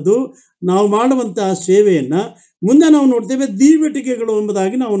ಅನ್ನುವಂಥದ್ದು ನಾವು ಮಾಡುವಂತಹ ಸೇವೆಯನ್ನು ಮುಂದೆ ನಾವು ನೋಡ್ತೇವೆ ದೀವಟಿಕೆಗಳು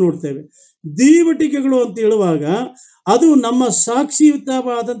ಎಂಬುದಾಗಿ ನಾವು ನೋಡ್ತೇವೆ. ದೀವಟಿಕೆಗಳು ಅಂತ ಹೇಳುವಾಗ ಅದು ನಮ್ಮ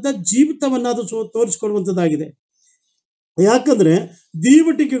ಸಾಕ್ಷಿಯುತವಾದಂಥ ಜೀವಿತವನ್ನು ಅದು ತೋರಿಸಿಕೊಡುವಂಥದ್ದಾಗಿದೆ. ಯಾಕಂದರೆ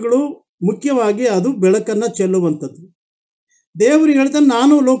ದೀವಟಿಕೆಗಳು ಮುಖ್ಯವಾಗಿ ಅದು ಬೆಳಕನ್ನು ಚೆಲ್ಲುವಂಥದ್ದು. ದೇವರು ಹೇಳ್ತಾನೆ,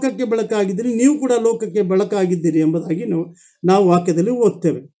 ನಾನು ಲೋಕಕ್ಕೆ ಬೆಳಕಾಗಿದ್ದೀನಿ, ನೀವು ಕೂಡ ಲೋಕಕ್ಕೆ ಬೆಳಕಾಗಿದ್ದೀರಿ ಎಂಬುದಾಗಿ ನಾವು ವಾಕ್ಯದಲ್ಲಿ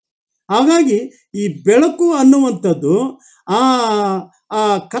ಓದ್ತೇವೆ. ಹಾಗಾಗಿ ಈ ಬೆಳಕು ಅನ್ನುವಂಥದ್ದು ಆ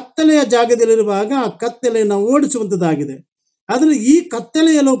ಕತ್ತಲೆಯ ಜಾಗದಲ್ಲಿರುವಾಗ ಆ ಕತ್ತಲೆಯನ್ನು ಓಡಿಸುವಂಥದ್ದಾಗಿದೆ. ಆದರೆ ಈ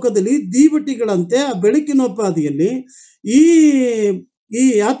ಕತ್ತಲೆಯ ಲೋಕದಲ್ಲಿ ದೀವಟಿಗಳಂತೆ ಆ ಬೆಳಕಿನೋಪಾದಿಯಲ್ಲಿ ಈ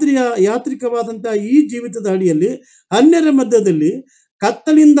ಯಾತ್ರಿಕವಾದಂಥ ಈ ಜೀವಿತದ ಅಡಿಯಲ್ಲಿ ಅನ್ಯರ ಮಧ್ಯದಲ್ಲಿ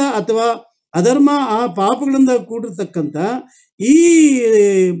ಕತ್ತಲಿಂದ ಅಥವಾ ಅಧರ್ಮ ಆ ಪಾಪಗಳಿಂದ ಕೂಡಿರ್ತಕ್ಕಂಥ ಈ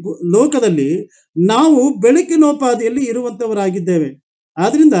ಲೋಕದಲ್ಲಿ ನಾವು ಬೆಳಕಿನೋಪಾದಿಯಲ್ಲಿ ಇರುವಂಥವರಾಗಿದ್ದೇವೆ.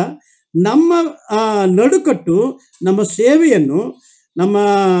 ಆದ್ದರಿಂದ ನಮ್ಮ ನಡುಕಟ್ಟು, ನಮ್ಮ ಸೇವೆಯನ್ನು, ನಮ್ಮ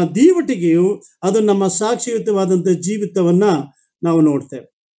ದೀವಟಿಗೆಯು ಅದು ನಮ್ಮ ಸಾಕ್ಷಿಯುತವಾದಂಥ ಜೀವಿತವನ್ನು ನಾವು ನೋಡ್ತೇವೆ.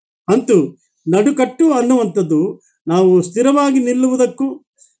 ಅಂತೂ ನಡುಕಟ್ಟು ಅನ್ನುವಂಥದ್ದು ನಾವು ಸ್ಥಿರವಾಗಿ ನಿಲ್ಲುವುದಕ್ಕೂ,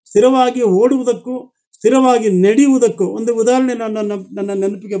 ಸ್ಥಿರವಾಗಿ ಓಡುವುದಕ್ಕೂ, ಸ್ಥಿರವಾಗಿ ನಡೆಯುವುದಕ್ಕೂ ಒಂದು ಉದಾಹರಣೆ ನನ್ನ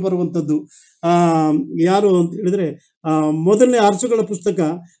ನೆನಪಿಗೆ ಬರುವಂಥದ್ದು ಯಾರು ಅಂತ ಹೇಳಿದರೆ, ಮೊದಲನೇ ಅರಸುಗಳ ಪುಸ್ತಕ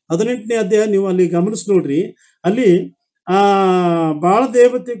 18ನೇ ಅಧ್ಯಾಯ ನೀವು ಅಲ್ಲಿ ಗಮನಿಸಿ ನೋಡ್ರಿ. ಅಲ್ಲಿ ಬಾಳ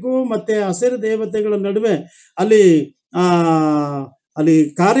ದೇವತೆಗೂ ಮತ್ತೆ ಹಸಿರು ದೇವತೆಗಳ ನಡುವೆ ಅಲ್ಲಿ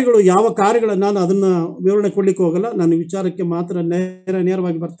ಕಾರ್ಯಗಳು, ಯಾವ ಕಾರ್ಯಗಳು, ನಾನು ಅದನ್ನ ವಿವರಣೆ ಕೊಡ್ಲಿಕ್ಕೆ ಹೋಗಲ್ಲ, ನಾನು ವಿಚಾರಕ್ಕೆ ಮಾತ್ರ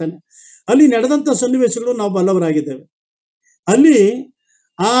ನೇರವಾಗಿ ಬರ್ತೇನೆ. ಅಲ್ಲಿ ನಡೆದಂಥ ಸನ್ನಿವೇಶಗಳು ನಾವು ಬಲ್ಲವರಾಗಿದ್ದೇವೆ. ಅಲ್ಲಿ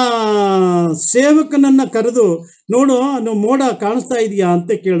ಆ ಸೇವಕನನ್ನ ಕರೆದು, ನೋಡು ಮೋಡ ಕಾಣಿಸ್ತಾ ಇದೆಯಾ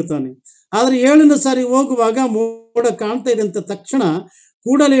ಅಂತ ಕೇಳ್ತಾನೆ. ಆದರೆ 7ನೇ ಸಾರಿ ಹೋಗುವಾಗ ಮೋಡ ಕಾಣ್ತಾ ಇದೆ ಅಂತ ತಕ್ಷಣ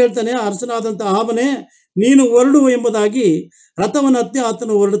ಕೂಡಲೇ ಹೇಳ್ತಾನೆ, ಅರಸನಾದಂಥ ಆಮನೇ ನೀನು ಹೊರಡು ಎಂಬುದಾಗಿ ರಥವನ್ನು ಹತ್ತಿ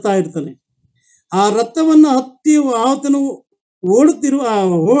ಆತನು ಹೊರಡ್ತಾ ಇರ್ತಾನೆ. ಆ ರಥವನ್ನು ಹತ್ತಿ ಆತನು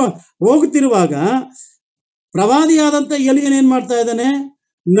ಹೋಗುತ್ತಿರುವಾಗ ಪ್ರವಾದಿಯಾದಂಥ ಎಲಿಯನ್ ಏನ್ ಮಾಡ್ತಾ ಇದ್ದಾನೆ,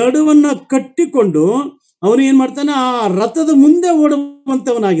 ನಡುವನ್ನ ಕಟ್ಟಿಕೊಂಡು ಅವನು ಏನ್ ಮಾಡ್ತಾನೆ, ಆ ರಥದ ಮುಂದೆ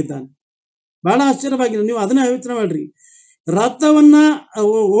ಓಡುವಂಥವನಾಗಿದ್ದಾನೆ. ಬಹಳ ಆಶ್ಚರ್ಯವಾಗಿದೆ. ನೀವು ಅದನ್ನ ಯೋಚನೆ ಮಾಡ್ರಿ. ರಥವನ್ನ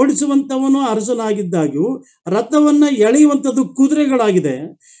ಓಡಿಸುವಂಥವನು ಅರಸನಾಗಿದ್ದಾಗ್ಯೂ ರಥವನ್ನ ಎಳೆಯುವಂಥದ್ದು ಕುದುರೆಗಳಾಗಿದೆ.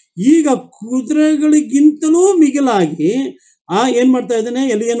 ಈಗ ಕುದುರೆಗಳಿಗಿಂತಲೂ ಮಿಗಿಲಾಗಿ ಏನ್ ಮಾಡ್ತಾ ಇದ್ದಾನೆ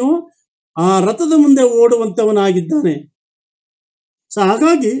ಎಲಿಯನು, ಆ ರಥದ ಮುಂದೆ ಓಡುವಂತವನಾಗಿದ್ದಾನೆ. ಸೊ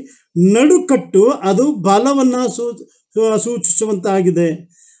ಹಾಗಾಗಿ ನಡುಕಟ್ಟು ಅದು ಬಲವನ್ನ ಸೂಚಿಸುವಂತಾಗಿದೆ.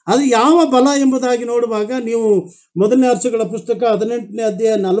 ಅದು ಯಾವ ಬಲ ಎಂಬುದಾಗಿ ನೋಡುವಾಗ ನೀವು ಮೊದಲನೇ ವರ್ಷಗಳ ಪುಸ್ತಕ 18ನೇ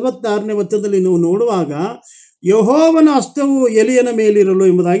ಅಧ್ಯಾಯ 46ನೇ ವಚನದಲ್ಲಿ ನೀವು ನೋಡುವಾಗ ಯೆಹೋವನ ಹಸ್ತವು ಎಲಿಯನ ಮೇಲಿರಲು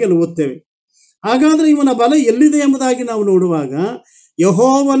ಎಂಬುದಾಗಿ ಅಲ್ಲಿ ಓದ್ತೇವೆ. ಹಾಗಾದ್ರೆ ಇವನ ಬಲ ಎಲ್ಲಿದೆ ಎಂಬುದಾಗಿ ನಾವು ನೋಡುವಾಗ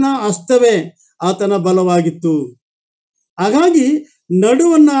ಯೆಹೋವನ ಹಸ್ತವೇ ಆತನ ಬಲವಾಗಿತ್ತು. ಹಾಗಾಗಿ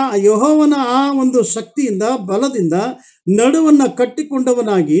ನಡುವನ್ನ ಯೆಹೋವನ ಆ ಒಂದು ಶಕ್ತಿಯಿಂದ ಬಲದಿಂದ ನಡುವನ್ನ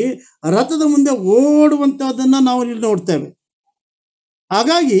ಕಟ್ಟಿಕೊಂಡವನಾಗಿ ರಥದ ಮುಂದೆ ಓಡುವಂತಹದನ್ನ ನಾವು ಇಲ್ಲಿ ನೋಡ್ತೇವೆ.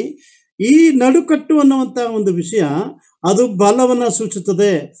 ಹಾಗಾಗಿ ಈ ನಡುಕಟ್ಟು ಅನ್ನುವಂಥ ಒಂದು ವಿಷಯ ಅದು ಬಲವನ್ನ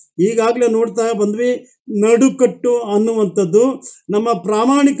ಸೂಚಿಸುತ್ತದೆ. ಈಗಾಗಲೇ ನೋಡ್ತಾ ಬಂದ್ವಿ, ನಡುಕಟ್ಟು ಅನ್ನುವಂಥದ್ದು ನಮ್ಮ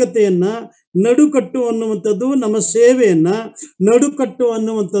ಪ್ರಾಮಾಣಿಕತೆಯನ್ನ, ನಡುಕಟ್ಟು ಅನ್ನುವಂಥದ್ದು ನಮ್ಮ ಸೇವೆಯನ್ನ, ನಡುಕಟ್ಟು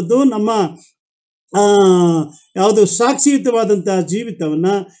ಅನ್ನುವಂಥದ್ದು ನಮ್ಮ ಯಾವುದು ಸಾಕ್ಷಿಯುತವಾದಂತಹ ಜೀವಿತವನ್ನ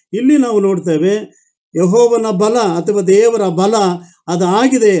ಇಲ್ಲಿ ನಾವು ನೋಡ್ತೇವೆ. ಯೆಹೋವನ ಬಲ ಅಥವಾ ದೇವರ ಬಲ ಅದು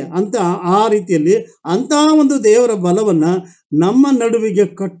ಆಗಿದೆ ಅಂತ ಆ ರೀತಿಯಲ್ಲಿ ಅಂತಹ ಒಂದು ದೇವರ ಬಲವನ್ನ ನಮ್ಮ ನಡುವಿಗೆ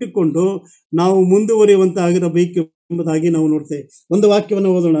ಕಟ್ಟಿಕೊಂಡು ನಾವು ಮುಂದುವರಿಯುವಂತಾಗಿರಬೇಕು ಎಂಬುದಾಗಿ ನಾವು ನೋಡ್ತೇವೆ. ಒಂದು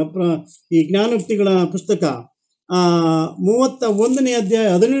ವಾಕ್ಯವನ್ನು ಓದೋಣ. ಈ ಜ್ಞಾನೋಕ್ತಿಗಳ ಪುಸ್ತಕ 31ನೇ ಅಧ್ಯಾಯ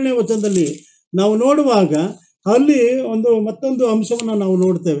 17ನೇ ವಚನದಲ್ಲಿ ನಾವು ನೋಡುವಾಗ ಅಲ್ಲಿ ಮತ್ತೊಂದು ಅಂಶವನ್ನು ನಾವು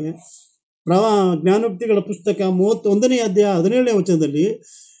ನೋಡ್ತೇವೆ. ಜ್ಞಾನೋಕ್ತಿಗಳ ಪುಸ್ತಕ 31ನೇ ಅಧ್ಯಾಯ 17ನೇ ವಚನದಲ್ಲಿ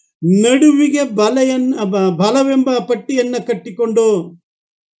ನಡುವಿಗೆ ಬಲವೆಂಬ ಪಟ್ಟಿಯನ್ನ ಕಟ್ಟಿಕೊಂಡು,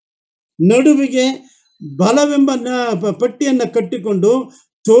 ನಡುವಿಗೆ ಬಲವೆಂಬ ಪಟ್ಟಿಯನ್ನ ಕಟ್ಟಿಕೊಂಡು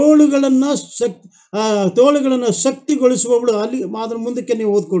ತೋಳುಗಳನ್ನು ಶಕ್ತಿಗೊಳಿಸುವವಳು. ಅಲ್ಲಿ ಅದರ ಮುಂದಕ್ಕೆ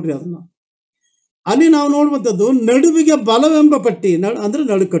ನೀವು ಓದ್ಕೊಡ್ರಿ ಅದನ್ನ. ಅಲ್ಲಿ ನಾವು ನೋಡುವಂಥದ್ದು ನಡುವಿಗೆ ಬಲವೆಂಬ ಪಟ್ಟಿ ಅಂದ್ರೆ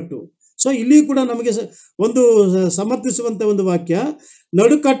ನಡುಕಟ್ಟು. ಸೊ ಇಲ್ಲಿ ಕೂಡ ನಮಗೆ ಒಂದು ಸಮರ್ಥಿಸುವಂತ ಒಂದು ವಾಕ್ಯ,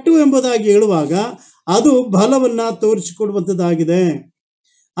 ನಡುಕಟ್ಟು ಎಂಬುದಾಗಿ ಹೇಳುವಾಗ ಅದು ಬಲವನ್ನ ತೋರಿಸಿಕೊಡುವಂಥದ್ದಾಗಿದೆ.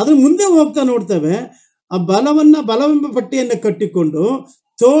 ಅದ್ರ ಮುಂದೆ ಹೋಗ್ತಾ ನೋಡ್ತೇವೆ, ಆ ಬಲವೆಂಬ ಪಟ್ಟಿಯನ್ನು ಕಟ್ಟಿಕೊಂಡು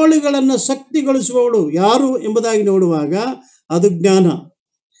ತೋಳುಗಳನ್ನು ಶಕ್ತಿಗೊಳಿಸುವವಳು ಯಾರು ಎಂಬುದಾಗಿ ನೋಡುವಾಗ ಅದು ಜ್ಞಾನ.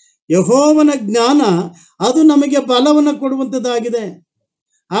 ಯೆಹೋವನ ಜ್ಞಾನ ಅದು ನಮಗೆ ಬಲವನ್ನು ಕೊಡುವಂಥದ್ದಾಗಿದೆ.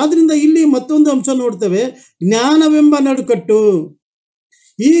 ಆದ್ರಿಂದ ಇಲ್ಲಿ ಮತ್ತೊಂದು ಅಂಶ ನೋಡ್ತೇವೆ, ಜ್ಞಾನವೆಂಬ ನಡುಕಟ್ಟು.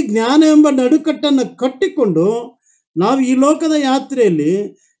 ಈ ಜ್ಞಾನ ಎಂಬ ನಡುಕಟ್ಟನ್ನು ಕಟ್ಟಿಕೊಂಡು ನಾವು ಈ ಲೋಕದ ಯಾತ್ರೆಯಲ್ಲಿ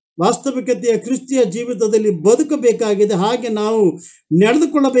ವಾಸ್ತವಿಕತೆಯ ಕ್ರಿಸ್ತಿಯ ಜೀವಿತದಲ್ಲಿ ಬದುಕಬೇಕಾಗಿದೆ, ಹಾಗೆ ನಾವು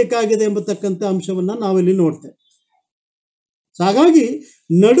ನಡೆದುಕೊಳ್ಳಬೇಕಾಗಿದೆ ಎಂಬತಕ್ಕಂಥ ಅಂಶವನ್ನು ನಾವಿಲ್ಲಿ ನೋಡ್ತೇವೆ. ಹಾಗಾಗಿ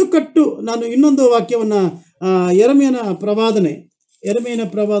ನಡುಕಟ್ಟು, ನಾನು ಇನ್ನೊಂದು ವಾಕ್ಯವನ್ನ ಯೆರೆಮೀಯನ ಪ್ರವಾದನೆ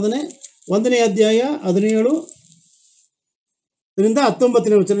 1ನೇ ಅಧ್ಯಾಯ 17ರಿಂದ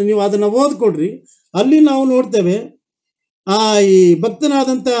 19ನೇ ವಚನ, ನೀವು ಅದನ್ನು ಓದ್ಕೊಡ್ರಿ. ಅಲ್ಲಿ ನಾವು ನೋಡ್ತೇವೆ, ಈ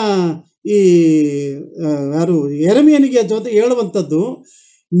ಭಕ್ತನಾದಂಥ ಈ ಯಾರು ಯೆರೆಮೀಯನಿಗೆ ಜೊತೆ ಹೇಳುವಂಥದ್ದು,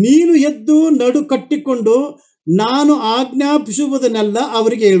 ನೀನು ಎದ್ದು ನಡು ಕಟ್ಟಿಕೊಂಡು ನಾನು ಆಜ್ಞಾಪಿಸುವುದನ್ನೆಲ್ಲ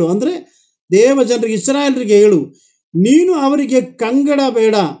ಅವರಿಗೆ ಹೇಳು. ಅಂದರೆ ದೇವ ಜನರಿಗೆ, ಇಸ್ರಾಯೇಲರಿಗೆ ಹೇಳು, ನೀನು ಅವರಿಗೆ ಕಂಗಡ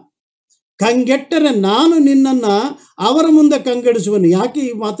ಬೇಡ, ಕಂಗೆಟ್ಟರೆ ನಾನು ನಿನ್ನನ್ನು ಅವರ ಮುಂದೆ ಕಂಗೆಡಿಸುವನು. ಯಾಕೆ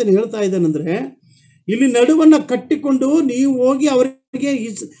ಈ ಮಾತನ್ನು ಹೇಳ್ತಾ ಇದ್ದೇನೆಂದರೆ, ಇಲ್ಲಿ ನಡುವನ್ನು ಕಟ್ಟಿಕೊಂಡು ನೀವು ಹೋಗಿ ಅವರಿಗೆ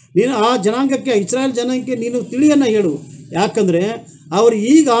ನೀನು ಆ ಜನಾಂಗಕ್ಕೆ, ಇಸ್ರಾಯೇಲ್ ಜನಾಂಗಕ್ಕೆ ನೀನು ತಿಳಿಯನ್ನು ಹೇಳು. ಯಾಕಂದರೆ ಅವರು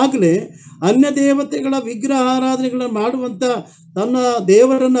ಈಗಾಗಲೇ ಅನ್ಯ ದೇವತೆಗಳ ವಿಗ್ರಹ ಆರಾಧನೆಗಳನ್ನು ಮಾಡುವಂಥ ತನ್ನ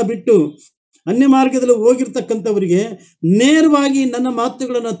ದೇವರನ್ನು ಬಿಟ್ಟು ಅನ್ಯ ಮಾರ್ಗದಲ್ಲಿ ಹೋಗಿರ್ತಕ್ಕಂಥವರಿಗೆ ನೇರವಾಗಿ ನನ್ನ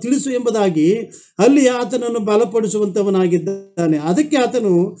ಮಾತುಗಳನ್ನು ತಿಳಿಸು ಎಂಬುದಾಗಿ ಅಲ್ಲಿ ಆತನನ್ನು ಬಲಪಡಿಸುವಂಥವನಾಗಿದ್ದಾನೆ. ಅದಕ್ಕೆ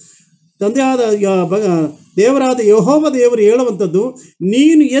ಆತನು ತಂದೆಯಾದ ದೇವರಾದ ಯೆಹೋವ ದೇವರು ಹೇಳುವಂಥದ್ದು,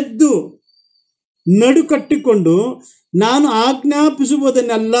 ನೀನು ಎದ್ದು ನಡುಕಟ್ಟಿಕೊಂಡು ನಾನು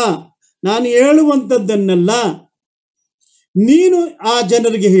ಆಜ್ಞಾಪಿಸುವುದನ್ನೆಲ್ಲ, ನಾನು ಹೇಳುವಂಥದ್ದನ್ನೆಲ್ಲ ನೀನು ಆ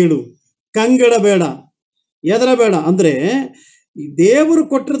ಜನರಿಗೆ ಹೇಳು, ಕಂಗೆಡಬೇಡ, ಹೆದರಬೇಡ. ಅಂದರೆ ದೇವರು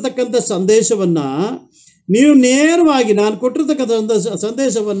ಕೊಟ್ಟಿರತಕ್ಕಂಥ ಸಂದೇಶವನ್ನ ನೀನು ನೇರವಾಗಿ, ನಾನು ಕೊಟ್ಟಿರ್ತಕ್ಕಂಥ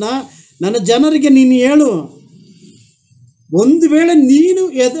ಸಂದೇಶವನ್ನ ನನ್ನ ಜನರಿಗೆ ನೀನು ಹೇಳು. ಒಂದು ವೇಳೆ ನೀನು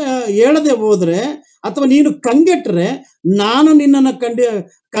ಹೇಳದೆ ಹೋದರೆ ಅಥವಾ ನೀನು ಕಂಗೆಟ್ಟರೆ ನಾನು ನಿನ್ನನ್ನು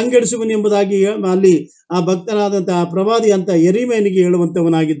ಕಂಗೆಡಿಸುವನು ಎಂಬುದಾಗಿ ಅಲ್ಲಿ ಆ ಭಕ್ತನಾದಂಥ ಆ ಪ್ರವಾದಿ ಅಂತ ಯೆರೆಮೀಯನಿಗೆ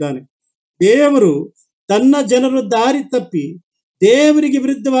ಹೇಳುವಂಥವನಾಗಿದ್ದಾನೆ. ದೇವರು ತನ್ನ ಜನರು ದಾರಿ ತಪ್ಪಿ ದೇವರಿಗೆ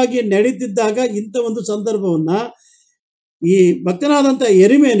ವಿರುದ್ಧವಾಗಿ ನಡೆದಿದ್ದಾಗ ಇಂಥ ಒಂದು ಸಂದರ್ಭವನ್ನ ಈ ಭಕ್ತನಾದಂಥ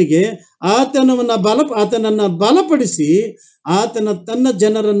ಯೆರೆಮೀಯನಿಗೆ ಆತನನ್ನು ಬಲಪಡಿಸಿ ತನ್ನ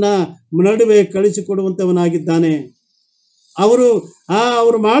ಜನರನ್ನ ನಡುವೆ ಕಳಿಸಿಕೊಡುವಂಥವನಾಗಿದ್ದಾನೆ. ಅವರು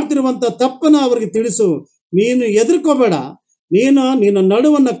ಮಾಡ್ತಿರುವಂಥ ತಪ್ಪನ್ನು ಅವರಿಗೆ ತಿಳಿಸು, ನೀನು ಹೆದರ್ಕೋಬೇಡ, ನೀನು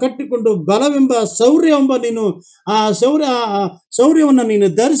ನಡುವನ್ನು ಕಟ್ಟಿಕೊಂಡು ಬಲವೆಂಬ ಶೌರ್ಯವೆಂಬ ನೀನು ಆ ಶೌರ್ಯವನ್ನು ನೀನು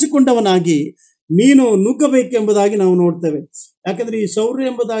ಧರಿಸಿಕೊಂಡವನಾಗಿ ನೀನು ನುಗ್ಗಬೇಕೆಂಬುದಾಗಿ ನಾವು ನೋಡ್ತೇವೆ. ಯಾಕಂದ್ರೆ ಈ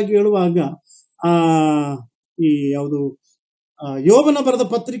ಶೌರ್ಯ ಎಂಬುದಾಗಿ ಹೇಳುವಾಗ ಯಾವುದು ಯೋಬನ ಬರೆದ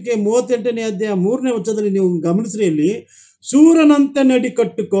ಪತ್ರಿಕೆ 38ನೇ ಅಧ್ಯಾಯ 3ನೇ ವಚನದಲ್ಲಿ ನೀವು ಗಮನಿಸ್ರಿ, ಇಲ್ಲಿ ಶೂರನಂತೆ ನಡಿ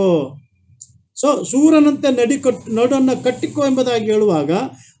ಕಟ್ಟುಕೋ, ಶೂರನಂತೆ ನಡನ್ನು ಕಟ್ಟಿಕೋ ಎಂಬುದಾಗಿ ಹೇಳುವಾಗ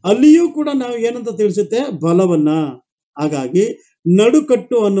ಅಲ್ಲಿಯೂ ಕೂಡ ನಾವು ಏನಂತ ತಿಳಿಸುತ್ತೆ, ಬಲವನ್ನ. ಹಾಗಾಗಿ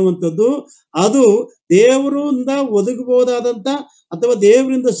ನಡುಕಟ್ಟು ಅನ್ನುವಂಥದ್ದು ಅದು ದೇವರಿಂದ ಒದಗಬಹುದಾದಂಥ ಅಥವಾ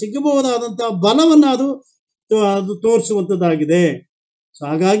ದೇವರಿಂದ ಸಿಗಬಹುದಾದಂಥ ಬಲವನ್ನು ಅದು ತೋರಿಸುವಂಥದ್ದಾಗಿದೆ.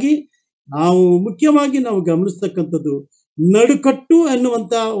 ಹಾಗಾಗಿ ನಾವು ಮುಖ್ಯವಾಗಿ ನಾವು ಗಮನಿಸ್ತಕ್ಕಂಥದ್ದು ನಡುಕಟ್ಟು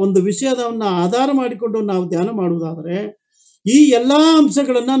ಎನ್ನುವಂಥ ಒಂದು ವಿಷಯದವನ್ನು ಆಧಾರ ಮಾಡಿಕೊಂಡು ನಾವು ಧ್ಯಾನ ಮಾಡುವುದಾದರೆ ಈ ಎಲ್ಲ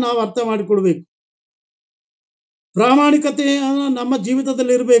ಅಂಶಗಳನ್ನು ನಾವು ಅರ್ಥ ಮಾಡಿಕೊಳ್ಬೇಕು. ಪ್ರಾಮಾಣಿಕತೆ ನಮ್ಮ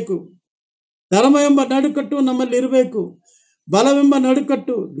ಜೀವಿತದಲ್ಲಿ ಇರಬೇಕು. ಧರ್ಮ ಎಂಬ ನಡುಕಟ್ಟು ನಮ್ಮಲ್ಲಿ ಇರಬೇಕು. ಬಲವೆಂಬ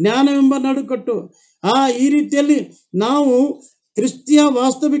ನಡುಕಟ್ಟು, ಜ್ಞಾನವೆಂಬ ನಡುಕಟ್ಟು. ಈ ರೀತಿಯಲ್ಲಿ ನಾವು ಕ್ರಿಸ್ತಿಯ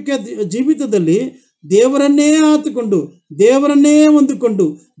ವಾಸ್ತವಿಕ ಜೀವಿತದಲ್ಲಿ ದೇವರನ್ನೇ ಆತುಕೊಂಡು, ದೇವರನ್ನೇ ಹೊಂದಿಕೊಂಡು,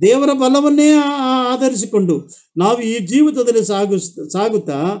 ದೇವರ ಬಲವನ್ನೇ ಆಧರಿಸಿಕೊಂಡು ನಾವು ಈ ಜೀವಿತದಲ್ಲಿ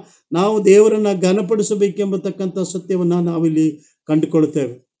ಸಾಗುತ್ತಾ ನಾವು ದೇವರನ್ನು ಘನಪಡಿಸಬೇಕೆಂಬತಕ್ಕಂಥ ಸತ್ಯವನ್ನು ನಾವಿಲ್ಲಿ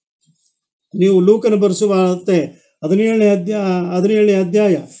ಕಂಡುಕೊಳ್ಳುತ್ತೇವೆ. ನೀವು ಲೂಕನ ಬರೆಸುವ 17ನೇ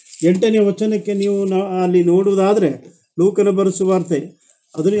ಅಧ್ಯಾಯ 8ನೇ ವಚನಕ್ಕೆ ನೀವು ಅಲ್ಲಿ ನೋಡುವುದಾದರೆ, ಲೂಕನ ಬರೆಸುವ ವಾರ್ತೆ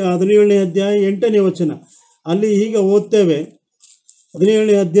 17ನೇ ಅಧ್ಯಾಯ 8ನೇ ವಚನ, ಅಲ್ಲಿ ಹೀಗೆ ಓದ್ತೇವೆ.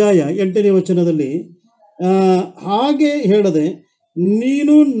 17ನೇ ಅಧ್ಯಾಯ 8ನೇ ವಚನದಲ್ಲಿ, ಹಾಗೆ ಹೇಳದೆ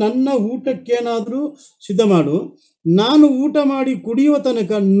ನೀನು ನನ್ನ ಊಟಕ್ಕೇನಾದರೂ ಸಿದ್ಧ ಮಾಡು, ನಾನು ಊಟ ಮಾಡಿ ಕುಡಿಯುವ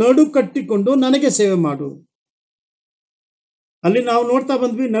ತನಕ ನಡು ಕಟ್ಟಿಕೊಂಡು ನನಗೆ ಸೇವೆ ಮಾಡು. ಅಲ್ಲಿ ನಾವು ನೋಡ್ತಾ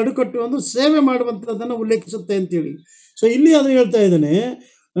ಬಂದ್ವಿ, ನಡುಕಟ್ಟು ಒಂದು ಸೇವೆ ಮಾಡುವಂಥದ್ದನ್ನು ಉಲ್ಲೇಖಿಸುತ್ತೆ ಅಂತೇಳಿ. ಇಲ್ಲಿ ಅದು ಹೇಳ್ತಾ ಇದ್ದಾನೆ,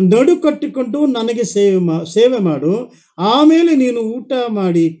 ನಡು ಕಟ್ಟಿಕೊಂಡು ನನಗೆ ಸೇವೆ ಮಾಡು, ಆಮೇಲೆ ನೀನು ಊಟ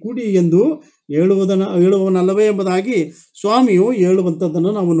ಮಾಡಿ ಕುಡಿ ಎಂದು ಹೇಳುವನಲ್ಲವೇ ಎಂಬುದಾಗಿ ಸ್ವಾಮಿಯು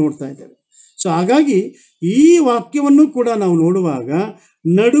ಹೇಳುವಂಥದ್ದನ್ನು ನಾವು ನೋಡ್ತಾ ಇದ್ದೇವೆ. ಹಾಗಾಗಿ ಈ ವಾಕ್ಯವನ್ನು ಕೂಡ ನಾವು ನೋಡುವಾಗ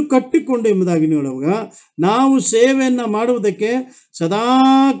ನಡು ಕಟ್ಟಿಕೊಂಡು ಎಂಬುದಾಗಿ ನೋಡುವಾಗ ನಾವು ಸೇವೆಯನ್ನು ಮಾಡುವುದಕ್ಕೆ ಸದಾ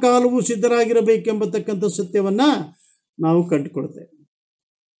ಕಾಲವೂ ಸಿದ್ಧರಾಗಿರಬೇಕೆಂಬತಕ್ಕಂಥ ಸತ್ಯವನ್ನು ನಾವು ಕಂಡುಕೊಳ್ತೇವೆ.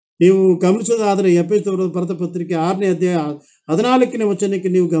 ನೀವು ಗಮನಿಸೋದಾದರೆ ಎಫೆಸದವರ ಬರೆದ ಪತ್ರಿಕೆ 6ನೇ ಅಧ್ಯಾಯ 14ನೇ ವಚನಕ್ಕೆ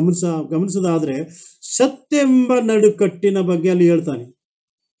ನೀವು ಗಮನಿಸೋದಾದರೆ ಸತ್ಯವೆಂಬ ನಡುಕಟ್ಟಿನ ಬಗ್ಗೆ ಅಲ್ಲಿ ಹೇಳ್ತಾನೆ.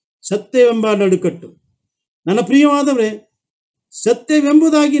 ಸತ್ಯವೆಂಬ ನಡುಕಟ್ಟು. ನನ್ನ ಪ್ರಿಯವಾದವರೇ,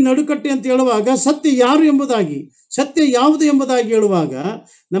 ಸತ್ಯವೆಂಬುದಾಗಿ ನಡುಕಟ್ಟೆ ಅಂತ ಹೇಳುವಾಗ ಸತ್ಯ ಯಾರು ಎಂಬುದಾಗಿ, ಸತ್ಯ ಯಾವುದು ಎಂಬುದಾಗಿ ಹೇಳುವಾಗ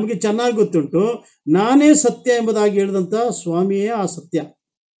ನಮಗೆ ಚೆನ್ನಾಗಿ ಗೊತ್ತುಂಟು, ನಾನೇ ಸತ್ಯ ಎಂಬುದಾಗಿ ಹೇಳಿದಂಥ ಸ್ವಾಮಿಯೇ ಆ ಸತ್ಯ.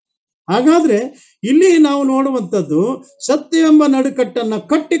 ಹಾಗಾದರೆ ಇಲ್ಲಿ ನಾವು ನೋಡುವಂಥದ್ದು ಸತ್ಯವೆಂಬ ನಡುಕಟ್ಟನ್ನು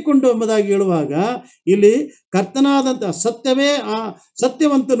ಕಟ್ಟಿಕೊಂಡು ಎಂಬುದಾಗಿ ಹೇಳುವಾಗ ಇಲ್ಲಿ ಕರ್ತನಾದಂಥ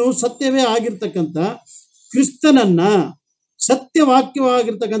ಸತ್ಯವಂತನು ಸತ್ಯವೇ ಆಗಿರ್ತಕ್ಕಂಥ ಕ್ರಿಸ್ತನನ್ನ,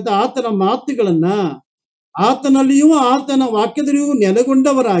 ಸತ್ಯವಾಕ್ಯವಾಗಿರ್ತಕ್ಕಂಥ ಆತನ ಮಾತುಗಳನ್ನು ಆತನಲ್ಲಿಯೂ ಆತನ ವಾಕ್ಯದಲ್ಲಿಯೂ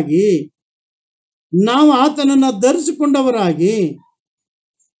ನೆಲೆಗೊಂಡವರಾಗಿ ನಾವು ಆತನನ್ನು ಧರಿಸಿಕೊಂಡವರಾಗಿ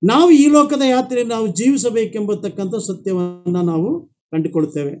ನಾವು ಈ ಲೋಕದ ಯಾತ್ರೆ ನಾವು ಜೀವಿಸಬೇಕೆಂಬತಕ್ಕಂಥ ಸತ್ಯವನ್ನು ನಾವು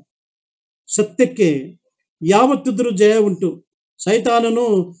ಕಂಡುಕೊಳ್ತೇವೆ. ಸತ್ಯಕ್ಕೆ ಯಾವತ್ತಿದ್ರೂ ಜಯ ಉಂಟು. ಸೈತಾನನು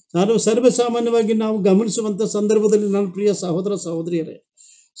ಸರ್ವಸಾಮಾನ್ಯವಾಗಿ ನಾವು ಗಮನಿಸುವಂಥ ಸಂದರ್ಭದಲ್ಲಿ ನನ್ನ ಪ್ರಿಯ ಸಹೋದರ ಸಹೋದರಿಯರೇ,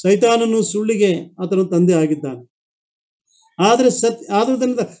 ಸೈತಾನನು ಸುಳ್ಳಿಗೆ ಆತನು ತಂದೆ ಆಗಿದ್ದಾನೆ.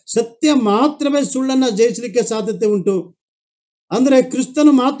 ಆದ್ರಿಂದ ಸತ್ಯ ಮಾತ್ರವೇ ಸುಳ್ಳನ್ನು ಜಯಿಸಲಿಕ್ಕೆ ಸಾಧ್ಯತೆ ಉಂಟು. ಅಂದರೆ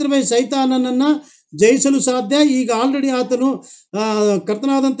ಕ್ರಿಸ್ತನು ಮಾತ್ರವೇ ಸೈತಾನನನ್ನು ಜಯಿಸಲು ಸಾಧ್ಯ. ಈಗ ಆಲ್ರೆಡಿ ಆತನು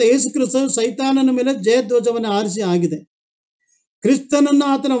ಕರ್ತನಾದಂಥ ಯೇಸು ಕ್ರಿಸ್ತನು ಸೈತಾನನ ಮೇಲೆ ಜಯಧ್ವಜವನ್ನು ಆರಿಸಿ ಆಗಿದೆ. ಕ್ರಿಸ್ತನನ್ನು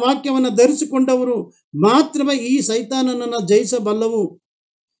ಆತನ ವಾಕ್ಯವನ್ನು ಧರಿಸಿಕೊಂಡವರು ಮಾತ್ರವೇ ಈ ಸೈತಾನನನ್ನು ಜಯಿಸಬಲ್ಲವು.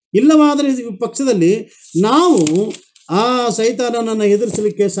 ಇಲ್ಲವಾದರೆ ಪಕ್ಷದಲ್ಲಿ ನಾವು ಆ ಸೈತಾನನನ್ನು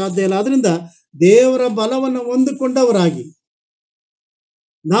ಎದುರಿಸಲಿಕ್ಕೆ ಸಾಧ್ಯ ಇಲ್ಲ. ಆದ್ದರಿಂದ ದೇವರ ಬಲವನ್ನು ಹೊಂದಿಕೊಂಡವರಾಗಿ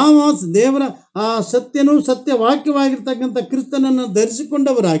ನಾವು ದೇವರ ಆ ಸತ್ಯನೂ ಸತ್ಯವಾಕ್ಯವಾಗಿರ್ತಕ್ಕಂಥ ಕ್ರಿಸ್ತನನ್ನು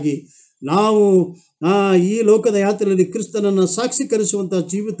ಧರಿಸಿಕೊಂಡವರಾಗಿ ನಾವು ಈ ಲೋಕದ ಯಾತ್ರೆಯಲ್ಲಿ ಕ್ರಿಸ್ತನನ್ನು ಸಾಕ್ಷೀಕರಿಸುವಂಥ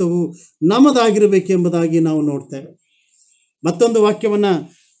ಜೀವಿತವು ನಮ್ಮದಾಗಿರಬೇಕೆಂಬುದಾಗಿ ನಾವು ನೋಡ್ತೇವೆ. ಮತ್ತೊಂದು ವಾಕ್ಯವನ್ನು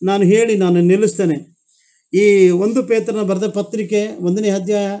ನಾನು ಹೇಳಿ ನಾನು ನಿಲ್ಲಿಸ್ತೇನೆ. ಈ 1 ಪೇತ್ರನ ಬರೆದ ಪತ್ರಿಕೆ 1ನೇ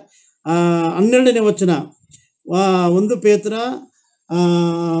ಅಧ್ಯಾಯ 12ನೇ ವಚನ, 1 ಪೇತ್ರ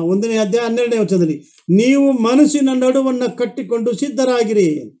 1ನೇ ಅಧ್ಯಾಯ 12ನೇ ವಚನದಲ್ಲಿ, ನೀವು ಮನಸ್ಸಿನ ನಡುವನ್ನು ಕಟ್ಟಿಕೊಂಡು ಸಿದ್ಧರಾಗಿರಿ.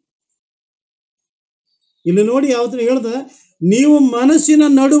 ಇಲ್ಲಿ ನೋಡಿ ಯಾವತ್ತೂ ಹೇಳ್ದ, ನೀವು ಮನಸ್ಸಿನ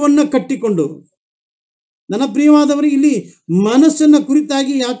ನಡುವನ್ನು ಕಟ್ಟಿಕೊಂಡು. ನನ್ನ ಪ್ರಿಯವಾದವರಿಗೆ ಇಲ್ಲಿ ಮನಸ್ಸನ್ನು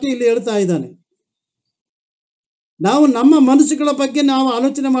ಕುರಿತಾಗಿ ಯಾಕೆ ಇಲ್ಲಿ ಹೇಳ್ತಾ ಇದ್ದಾನೆ? ನಾವು ನಮ್ಮ ಮನಸ್ಸುಗಳ ಬಗ್ಗೆ ನಾವು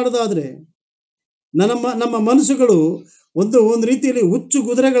ಆಲೋಚನೆ ಮಾಡೋದಾದರೆ ನಮ್ಮ ಮನಸ್ಸುಗಳು ಒಂದು ರೀತಿಯಲ್ಲಿ ಹುಚ್ಚು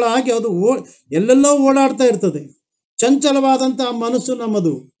ಕುದುರೆಗಳಾಗಿ ಅದು ಎಲ್ಲೆಲ್ಲೋ ಓಡಾಡ್ತಾ ಇರ್ತದೆ. ಚಂಚಲವಾದಂಥ ಮನಸ್ಸು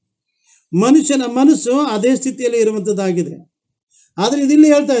ನಮ್ಮದು. ಮನುಷ್ಯನ ಮನಸ್ಸು ಅದೇ ಸ್ಥಿತಿಯಲ್ಲಿ ಇರುವಂಥದ್ದಾಗಿದೆ. ಆದರೆ ಇದಿಲ್ಲಿ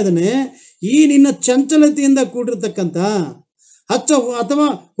ಹೇಳ್ತಾ ಇದ್ದಾನೆ, ಈ ನಿನ್ನ ಚಂಚಲತೆಯಿಂದ ಕೂಡಿರ್ತಕ್ಕಂಥ ಅಥವಾ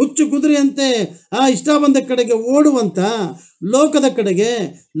ಹುಚ್ಚು ಕುದುರೆಯಂತೆ ಇಷ್ಟ ಬಂದ ಕಡೆಗೆ ಓಡುವಂಥ ಲೋಕದ ಕಡೆಗೆ,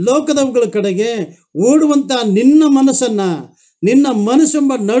 ಲೋಕದವುಗಳ ಕಡೆಗೆ ಓಡುವಂಥ ನಿನ್ನ ಮನಸ್ಸನ್ನು, ನಿನ್ನ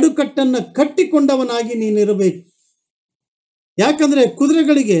ಮನಸ್ಸೆಂಬ ನಡುಕಟ್ಟನ್ನು ಕಟ್ಟಿಕೊಂಡವನಾಗಿ ನೀನಿರಬೇಕು. ಯಾಕಂದರೆ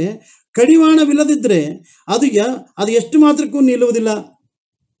ಕುದುರೆಗಳಿಗೆ ಕಡಿವಾಣವಿಲ್ಲದಿದ್ದರೆ ಅದು ಎಷ್ಟು ಮಾತ್ರಕ್ಕೂ ನಿಲ್ಲುವುದಿಲ್ಲ.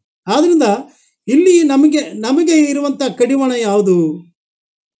 ಆದ್ರಿಂದ ಇಲ್ಲಿ ನಮಗೆ ಇರುವಂತ ಕಡಿವಾಣ ಯಾವುದು?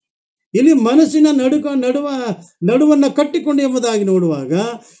 ಇಲ್ಲಿ ಮನಸ್ಸಿನ ನಡುವನ್ನ ಕಟ್ಟಿಕೊಂಡು ಎಂಬುದಾಗಿ ನೋಡುವಾಗ,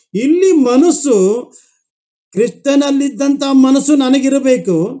 ಇಲ್ಲಿ ಮನಸ್ಸು ಕ್ರಿಸ್ತನಲ್ಲಿದ್ದಂಥ ಮನಸ್ಸು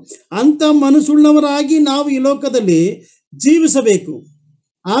ನನಗಿರಬೇಕು. ಅಂತ ಮನಸ್ಸುಳ್ಳವರಾಗಿ ನಾವು ಈ ಲೋಕದಲ್ಲಿ ಜೀವಿಸಬೇಕು.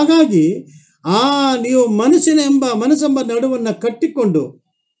 ಹಾಗಾಗಿ ನೀವು ಮನಸ್ಸೆಂಬ ನಡುವನ್ನ ಕಟ್ಟಿಕೊಂಡು,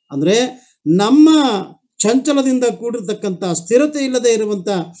 ಅಂದ್ರೆ ನಮ್ಮ ಚಂಚಲದಿಂದ ಕೂಡಿರ್ತಕ್ಕಂಥ ಸ್ಥಿರತೆ ಇಲ್ಲದೆ ಇರುವಂತ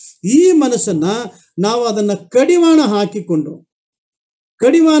ಈ ಮನಸ್ಸನ್ನ ನಾವು ಅದನ್ನ ಕಡಿವಾಣ ಹಾಕಿಕೊಂಡು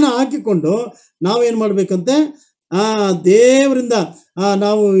ನಾವೇನ್ ಮಾಡ್ಬೇಕಂತೆ, ದೇವರಿಂದ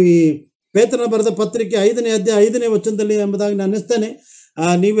ನಾವು ಈ ಪೇತ್ರನ ಬರೆದ ಪತ್ರಿಕೆ 5ನೇ ಅಧ್ಯಾಯ 5ನೇ ವಚನದಲ್ಲಿ ಎಂಬುದಾಗಿ ನಾನು ಅನ್ನಿಸ್ತೇನೆ,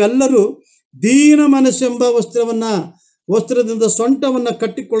 ನೀವೆಲ್ಲರೂ ದೀನ ಮನಸ್ಸೆಂಬ ವಸ್ತ್ರದಿಂದ ಸೊಂಟವನ್ನ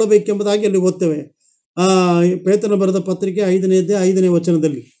ಕಟ್ಟಿಕೊಳ್ಳಬೇಕೆಂಬುದಾಗಿ ಅಲ್ಲಿ ಓದ್ತೇವೆ. ಪೇತ್ರನ ಬರೆದ ಪತ್ರಿಕೆ 5ನೇ ಅಧ್ಯಾಯ 5ನೇ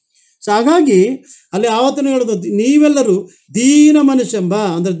ವಚನದಲ್ಲಿ. ಸೊ ಹಾಗಾಗಿ ಅಲ್ಲಿ ಆವತ್ತನೇ ಹೇಳೋದು, ನೀವೆಲ್ಲರೂ ದೀನ ಮನಸ್ಸೆಂಬ,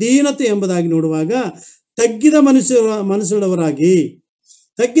 ಅಂದ್ರೆ ದೀನತೆ ಎಂಬುದಾಗಿ ನೋಡುವಾಗ ತಗ್ಗಿದ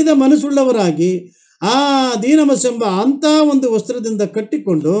ಮನಸ್ಸುಳ್ಳವರಾಗಿ ದೀನ ಮನಸ್ಸೆಂಬ ಅಂತ ಒಂದು ವಸ್ತ್ರದಿಂದ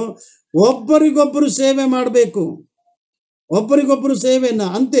ಕಟ್ಟಿಕೊಂಡು ಒಬ್ಬರಿಗೊಬ್ಬರು ಸೇವೆ ಮಾಡಬೇಕು. ಒಬ್ಬರಿಗೊಬ್ಬರು ಸೇವೆಯನ್ನ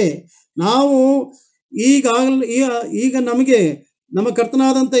ಅಂತೆ ನಾವು ಈಗ ನಮಗೆ ನಮ್ಮ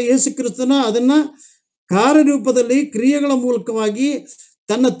ಕರ್ತನಾದಂಥ ಯೇಸು ಕ್ರಿಸ್ತನ ಅದನ್ನ ಕಾರ್ಯರೂಪದಲ್ಲಿ ಕ್ರಿಯೆಗಳ ಮೂಲಕವಾಗಿ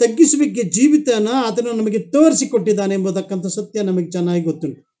ತನ್ನ ತಗ್ಗಿಸುವಿಕೆ ಜೀವಿತನ ಆತನ ನಮಗೆ ತೋರಿಸಿಕೊಟ್ಟಿದ್ದಾನೆ ಎಂಬುದಕ್ಕಂಥ ಸತ್ಯ ನಮಗೆ ಚೆನ್ನಾಗಿ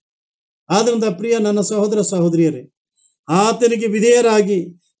ಗೊತ್ತುಂಟು. ಆದ್ರಿಂದ ಪ್ರಿಯ ನನ್ನ ಸಹೋದರ ಸಹೋದರಿಯರೇ, ಆತನಿಗೆ ವಿಧೇಯರಾಗಿ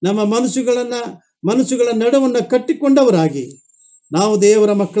ನಮ್ಮ ಮನಸ್ಸುಗಳ ನಡುವನ್ನ ಕಟ್ಟಿಕೊಂಡವರಾಗಿ ನಾವು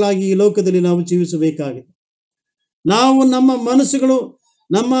ದೇವರ ಮಕ್ಕಳಾಗಿ ಈ ಲೋಕದಲ್ಲಿ ನಾವು ಜೀವಿಸಬೇಕಾಗಿದೆ. ನಾವು ನಮ್ಮ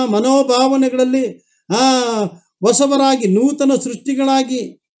ಮನೋಭಾವನೆಗಳಲ್ಲಿ ಹೊಸವರಾಗಿ ನೂತನ ಸೃಷ್ಟಿಗಳಾಗಿ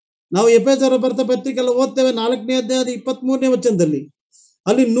ನಾವು ಎಫೆಸರ ಬರೆದ ಪತ್ರಿಕೆಯಲ್ಲಿ ಓದ್ತೇವೆ 4ನೇ ಅಧ್ಯಾಯದ 23ನೇ ವಚನದಲ್ಲಿ,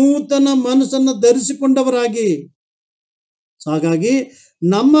 ಅಲ್ಲಿ ನೂತನ ಮನಸ್ಸನ್ನು ಧರಿಸಿಕೊಂಡವರಾಗಿ. ಹಾಗಾಗಿ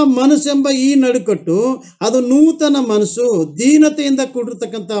ನಮ್ಮ ಮನಸ್ಸೆಂಬ ಈ ನಡುಕಟ್ಟು ಅದು ನೂತನ ಮನಸ್ಸು, ದೀನತೆಯಿಂದ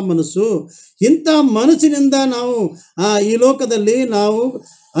ಕೂಡಿರ್ತಕ್ಕಂಥ ಮನಸ್ಸು. ಇಂಥ ಮನಸ್ಸಿನಿಂದ ನಾವು ಈ ಲೋಕದಲ್ಲಿ ನಾವು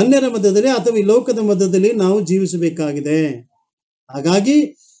ಅನ್ಯರ ಮಧ್ಯದಲ್ಲಿ ಅಥವಾ ಈ ಲೋಕದ ಮಧ್ಯದಲ್ಲಿ ನಾವು ಜೀವಿಸಬೇಕಾಗಿದೆ. ಹಾಗಾಗಿ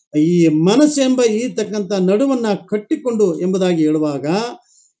ಈ ಮನಸ್ಸೆಂಬ ಈ ತಕ್ಕಂಥ ನಡುವನ್ನ ಕಟ್ಟಿಕೊಂಡು ಎಂಬುದಾಗಿ ಹೇಳುವಾಗ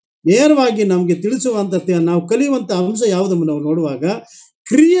ನೇರವಾಗಿ ನಮಗೆ ತಿಳಿಸುವಂತ ನಾವು ಕಲಿಯುವಂತ ಅಂಶ ಯಾವುದನ್ನು ನಾವು ನೋಡುವಾಗ,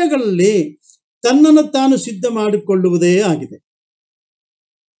 ಕ್ರಿಯೆಗಳಲ್ಲಿ ತನ್ನನ್ನು ತಾನು ಸಿದ್ಧ ಮಾಡಿಕೊಳ್ಳುವುದೇ ಆಗಿದೆ.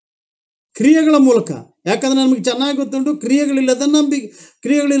 ಕ್ರಿಯೆಗಳ ಮೂಲಕ, ಯಾಕಂದ್ರೆ ನಮಗೆ ಚೆನ್ನಾಗಿ ಗೊತ್ತುಂಟು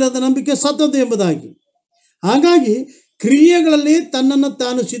ಕ್ರಿಯೆಗಳಿಲ್ಲದ ನಂಬಿಕೆ ಸತ್ತದ್ದು ಎಂಬುದಾಗಿ. ಹಾಗಾಗಿ ಕ್ರಿಯೆಗಳಲ್ಲಿ ತನ್ನನ್ನು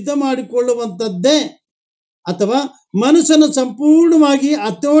ತಾನು ಸಿದ್ಧ ಮಾಡಿಕೊಳ್ಳುವಂಥದ್ದೇ ಅಥವಾ ಮನಸ್ಸನ್ನು ಸಂಪೂರ್ಣವಾಗಿ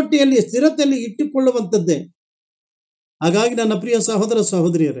ಹತೋಟಿಯಲ್ಲಿ ಸ್ಥಿರತೆಯಲ್ಲಿ ಇಟ್ಟುಕೊಳ್ಳುವಂಥದ್ದೇ. ಹಾಗಾಗಿ ನನ್ನ ಪ್ರಿಯ ಸಹೋದರ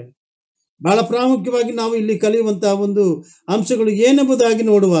ಸಹೋದರಿಯರೇ, ಬಹಳ ಪ್ರಾಮುಖ್ಯವಾಗಿ ನಾವು ಇಲ್ಲಿ ಕಲಿಯುವಂತಹ ಒಂದು ಅಂಶಗಳು ಏನೆಂಬುದಾಗಿ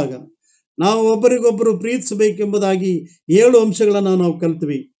ನೋಡುವಾಗ, ನಾವು ಒಬ್ಬರಿಗೊಬ್ಬರು ಪ್ರೀತಿಸಬೇಕೆಂಬುದಾಗಿ 7 ಅಂಶಗಳನ್ನು ನಾವು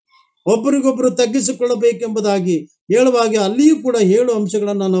ಕಲ್ತ್ವಿ. ಒಬ್ಬರಿಗೊಬ್ಬರು ತಗ್ಗಿಸಿಕೊಳ್ಳಬೇಕೆಂಬುದಾಗಿ ಹೇಳುವಾಗ ಅಲ್ಲಿಯೂ ಕೂಡ 7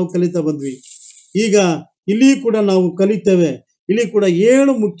 ಅಂಶಗಳನ್ನು ನಾವು ಕಲಿತಾ ಬಂದ್ವಿ. ಈಗ ಇಲ್ಲಿಯೂ ಕೂಡ ನಾವು ಕಲಿತೇವೆ. ಇಲ್ಲಿ ಕೂಡ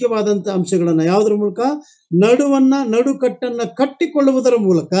 7 ಮುಖ್ಯವಾದಂಥ ಅಂಶಗಳನ್ನು ಯಾವುದರ ಮೂಲಕ, ನಡುಕಟ್ಟನ್ನು ಕಟ್ಟಿಕೊಳ್ಳುವುದರ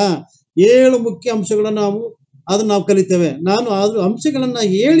ಮೂಲಕ 7 ಮುಖ್ಯ ಅಂಶಗಳನ್ನು ನಾವು ಕಲಿತೇವೆ. ನಾನು ಆ ಅಂಶಗಳನ್ನು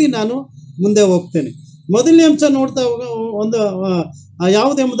ಹೇಳಿ ನಾನು ಮುಂದೆ ಹೋಗ್ತೇನೆ. ಮೊದಲನೇ ಅಂಶ ನೋಡ್ತಾ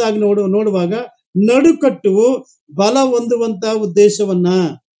ಯಾವುದೆಂಬುದಾಗಿ ನೋಡುವಾಗ ನಡುಕಟ್ಟುವು ಬಲ ಹೊಂದುವಂತ ಉದ್ದೇಶವನ್ನ.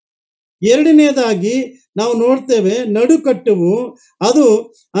 ಎರಡನೇದಾಗಿ ನಾವು ನೋಡ್ತೇವೆ, ನಡುಕಟ್ಟುವು ಅದು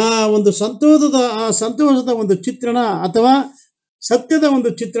ಒಂದು ಸಂತೋಷದ ಒಂದು ಚಿತ್ರಣ ಅಥವಾ ಸತ್ಯದ ಒಂದು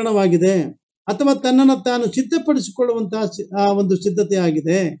ಚಿತ್ರಣವಾಗಿದೆ, ಅಥವಾ ತನ್ನನ್ನು ತಾನು ಸಿದ್ಧಪಡಿಸಿಕೊಳ್ಳುವಂತಹ ಒಂದು ಸಿದ್ಧತೆ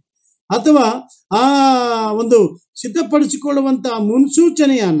ಆಗಿದೆ, ಅಥವಾ ಒಂದು ಸಿದ್ಧಪಡಿಸಿಕೊಳ್ಳುವಂತಹ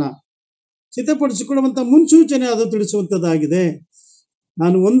ಮುನ್ಸೂಚನೆ ಅದು ತಿಳಿಸುವಂಥದ್ದಾಗಿದೆ.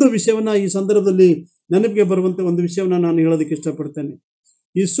 ನಾನು ಒಂದು ವಿಷಯವನ್ನ ಈ ಸಂದರ್ಭದಲ್ಲಿ ನೆನಪಿಗೆ ಬರುವಂತ ಒಂದು ವಿಷಯವನ್ನ ನಾನು ಹೇಳೋದಕ್ಕೆ ಇಷ್ಟಪಡ್ತೇನೆ.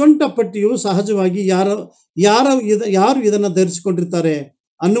 ಈ ಸೊಂಟ ಪಟ್ಟಿಯು ಸಹಜವಾಗಿ ಯಾರು ಇದನ್ನ ಧರಿಸಿಕೊಂಡಿರ್ತಾರೆ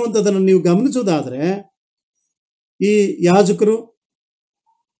ಅನ್ನುವಂಥದ್ದನ್ನು ನೀವು ಗಮನಿಸುವುದಾದ್ರೆ, ಈ ಯಾಜಕರು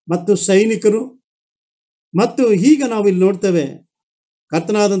ಮತ್ತು ಸೈನಿಕರು, ಮತ್ತು ಈಗ ನಾವು ಇಲ್ಲಿ ನೋಡ್ತೇವೆ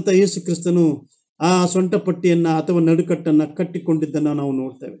ಕರ್ತನಾದಂಥ ಯೇಸು ಕ್ರಿಸ್ತನು ಆ ಸೊಂಟ ಪಟ್ಟಿಯನ್ನ ಅಥವಾ ನಡುಕಟ್ಟನ್ನು ಕಟ್ಟಿಕೊಂಡಿದ್ದನ್ನು ನಾವು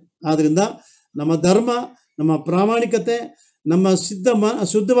ನೋಡ್ತೇವೆ. ಆದ್ರಿಂದ ನಮ್ಮ ಧರ್ಮ, ನಮ್ಮ ಪ್ರಾಮಾಣಿಕತೆ, ನಮ್ಮ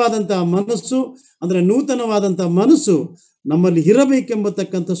ಶುದ್ಧವಾದಂತಹ ಮನಸ್ಸು, ಅಂದ್ರೆ ನೂತನವಾದಂತಹ ಮನಸ್ಸು ನಮ್ಮಲ್ಲಿ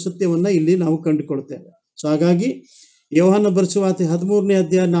ಇರಬೇಕೆಂಬತಕ್ಕಂಥ ಸತ್ಯವನ್ನ ಇಲ್ಲಿ ನಾವು ಕಂಡುಕೊಳ್ತೇವೆ. ಸೊ ಹಾಗಾಗಿ ಯೋಹಾನ ಬರೆಸುವಾರ್ತೆ 13ನೇ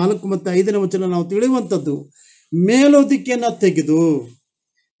ಅಧ್ಯಾಯ 4 ಮತ್ತು 5ನೇ ವಚನ ನಾವು ತಿಳಿಯುವಂಥದ್ದು, ಮೇಲೋದಿಕೆಯನ್ನ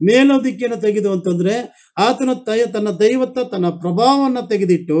ತೆಗೆದು ಅಂತಂದ್ರೆ ಆತನ ತನ್ನ ದೈವತ್ವ, ತನ್ನ ಪ್ರಭಾವವನ್ನು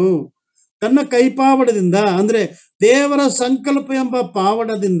ತೆಗೆದಿಟ್ಟು ತನ್ನ ಕೈಪಾವಡದಿಂದ, ಅಂದ್ರೆ ದೇವರ ಸಂಕಲ್ಪ ಎಂಬ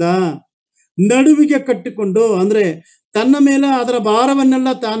ಪಾವಡದಿಂದ ನಡುವಿಗೆ ಕಟ್ಟಿಕೊಂಡು, ಅಂದ್ರೆ ತನ್ನ ಮೇಲೆ ಅದರ ಭಾರವನ್ನೆಲ್ಲ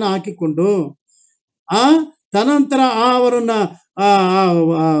ತಾನು ಹಾಕಿಕೊಂಡು ಆ ತನಂತರ ಅವರನ್ನ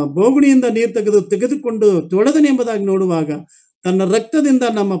ಬೋಗುಣಿಯಿಂದ ನೀರು ತೆಗೆದುಕೊಂಡು ತೊಳೆದನೆಂಬುದಾಗಿ ನೋಡುವಾಗ ತನ್ನ ರಕ್ತದಿಂದ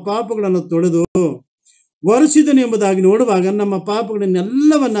ನಮ್ಮ ಪಾಪಗಳನ್ನು ತೊಳೆದು ಒರೆಸಿದನು ಎಂಬುದಾಗಿ ನೋಡುವಾಗ ನಮ್ಮ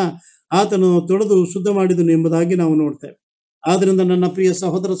ಪಾಪಗಳನ್ನೆಲ್ಲವನ್ನ ಆತನು ತೊಳೆದು ಶುದ್ಧ ಮಾಡಿದನು ಎಂಬುದಾಗಿ ನಾವು ನೋಡ್ತೇವೆ. ಆದ್ರಿಂದ ನನ್ನ ಪ್ರಿಯ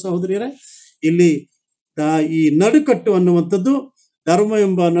ಸಹೋದರ ಸಹೋದರಿಯರೇ, ಇಲ್ಲಿ ಈ ನಡುಕಟ್ಟು ಅನ್ನುವಂಥದ್ದು ಧರ್ಮ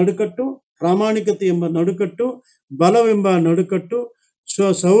ಎಂಬ ನಡುಕಟ್ಟು, ಪ್ರಾಮಾಣಿಕತೆ ಎಂಬ ನಡುಕಟ್ಟು, ಬಲವೆಂಬ ನಡುಕಟ್ಟು,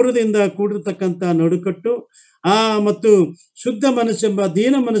 ಸೌರದಿಂದ ಕೂಡಿರ್ತಕ್ಕಂಥ ನಡುಕಟ್ಟು, ಮತ್ತು ಶುದ್ಧ ಮನಸ್ಸೆಂಬ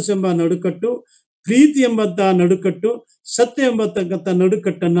ದೀನ ಮನಸ್ಸೆಂಬ ನಡುಕಟ್ಟು, ಪ್ರೀತಿ ಎಂಬಂತಹ ನಡುಕಟ್ಟು, ಸತ್ಯ ಎಂಬತಕ್ಕಂಥ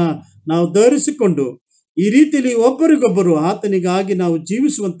ನಡುಕಟ್ಟನ್ನ ನಾವು ಧರಿಸಿಕೊಂಡು ಈ ರೀತಿಯಲ್ಲಿ ಒಬ್ಬರಿಗೊಬ್ಬರು ಆತನಿಗಾಗಿ ನಾವು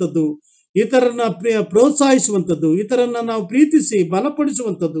ಜೀವಿಸುವಂಥದ್ದು, ಇತರನ್ನ ಪ್ರೋತ್ಸಾಹಿಸುವಂಥದ್ದು, ಇತರನ್ನ ನಾವು ಪ್ರೀತಿಸಿ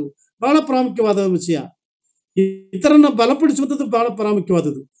ಬಲಪಡಿಸುವಂಥದ್ದು ಬಹಳ ಪ್ರಾಮುಖ್ಯವಾದ ವಿಷಯ. ಇತರನ್ನ ಬಲಪಡಿಸುವಂಥದ್ದು ಬಹಳ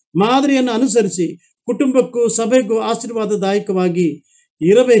ಪ್ರಾಮುಖ್ಯವಾದದ್ದು. ಮಾದರಿಯನ್ನು ಅನುಸರಿಸಿ ಕುಟುಂಬಕ್ಕೂ ಸಭೆಗೂ ಆಶೀರ್ವಾದದಾಯಕವಾಗಿ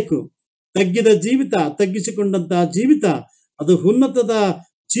ಇರಬೇಕು. ತಗ್ಗಿದ ಜೀವಿತ, ತಗ್ಗಿಸಿಕೊಂಡಂತಹ ಜೀವಿತ ಅದು ಉನ್ನತದ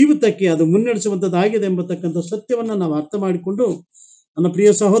ಜೀವಿತಕ್ಕೆ ಅದು ಮುನ್ನಡೆಸುವಂಥದ್ದಾಗಿದೆ ಎಂಬತಕ್ಕಂಥ ಸತ್ಯವನ್ನ ನಾವು ಅರ್ಥ ಮಾಡಿಕೊಂಡು, ನನ್ನ ಪ್ರಿಯ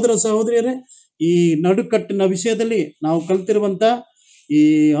ಸಹೋದರ ಸಹೋದರಿಯರೇ, ಈ ನಡುಕಟ್ಟಿನ ವಿಷಯದಲ್ಲಿ ನಾವು ಕಲ್ತಿರುವಂತ ಈ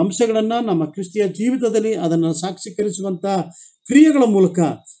ಅಂಶಗಳನ್ನ ನಮ್ಮ ಕ್ರಿಸ್ತಿಯ ಜೀವಿತದಲ್ಲಿ ಅದನ್ನು ಸಾಕ್ಷೀಕರಿಸುವಂತ ಕ್ರಿಯೆಗಳ ಮೂಲಕ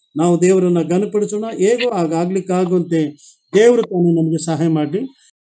ನಾವು ದೇವರನ್ನ ಘನಪಡಿಸೋಣ. ಹೇಗೋ ಹಾಗಾಗ್ಲಿಕ್ಕಾಗುವಂತೆ ದೇವರು ತಾನು ನಮಗೆ ಸಹಾಯ ಮಾಡಿ.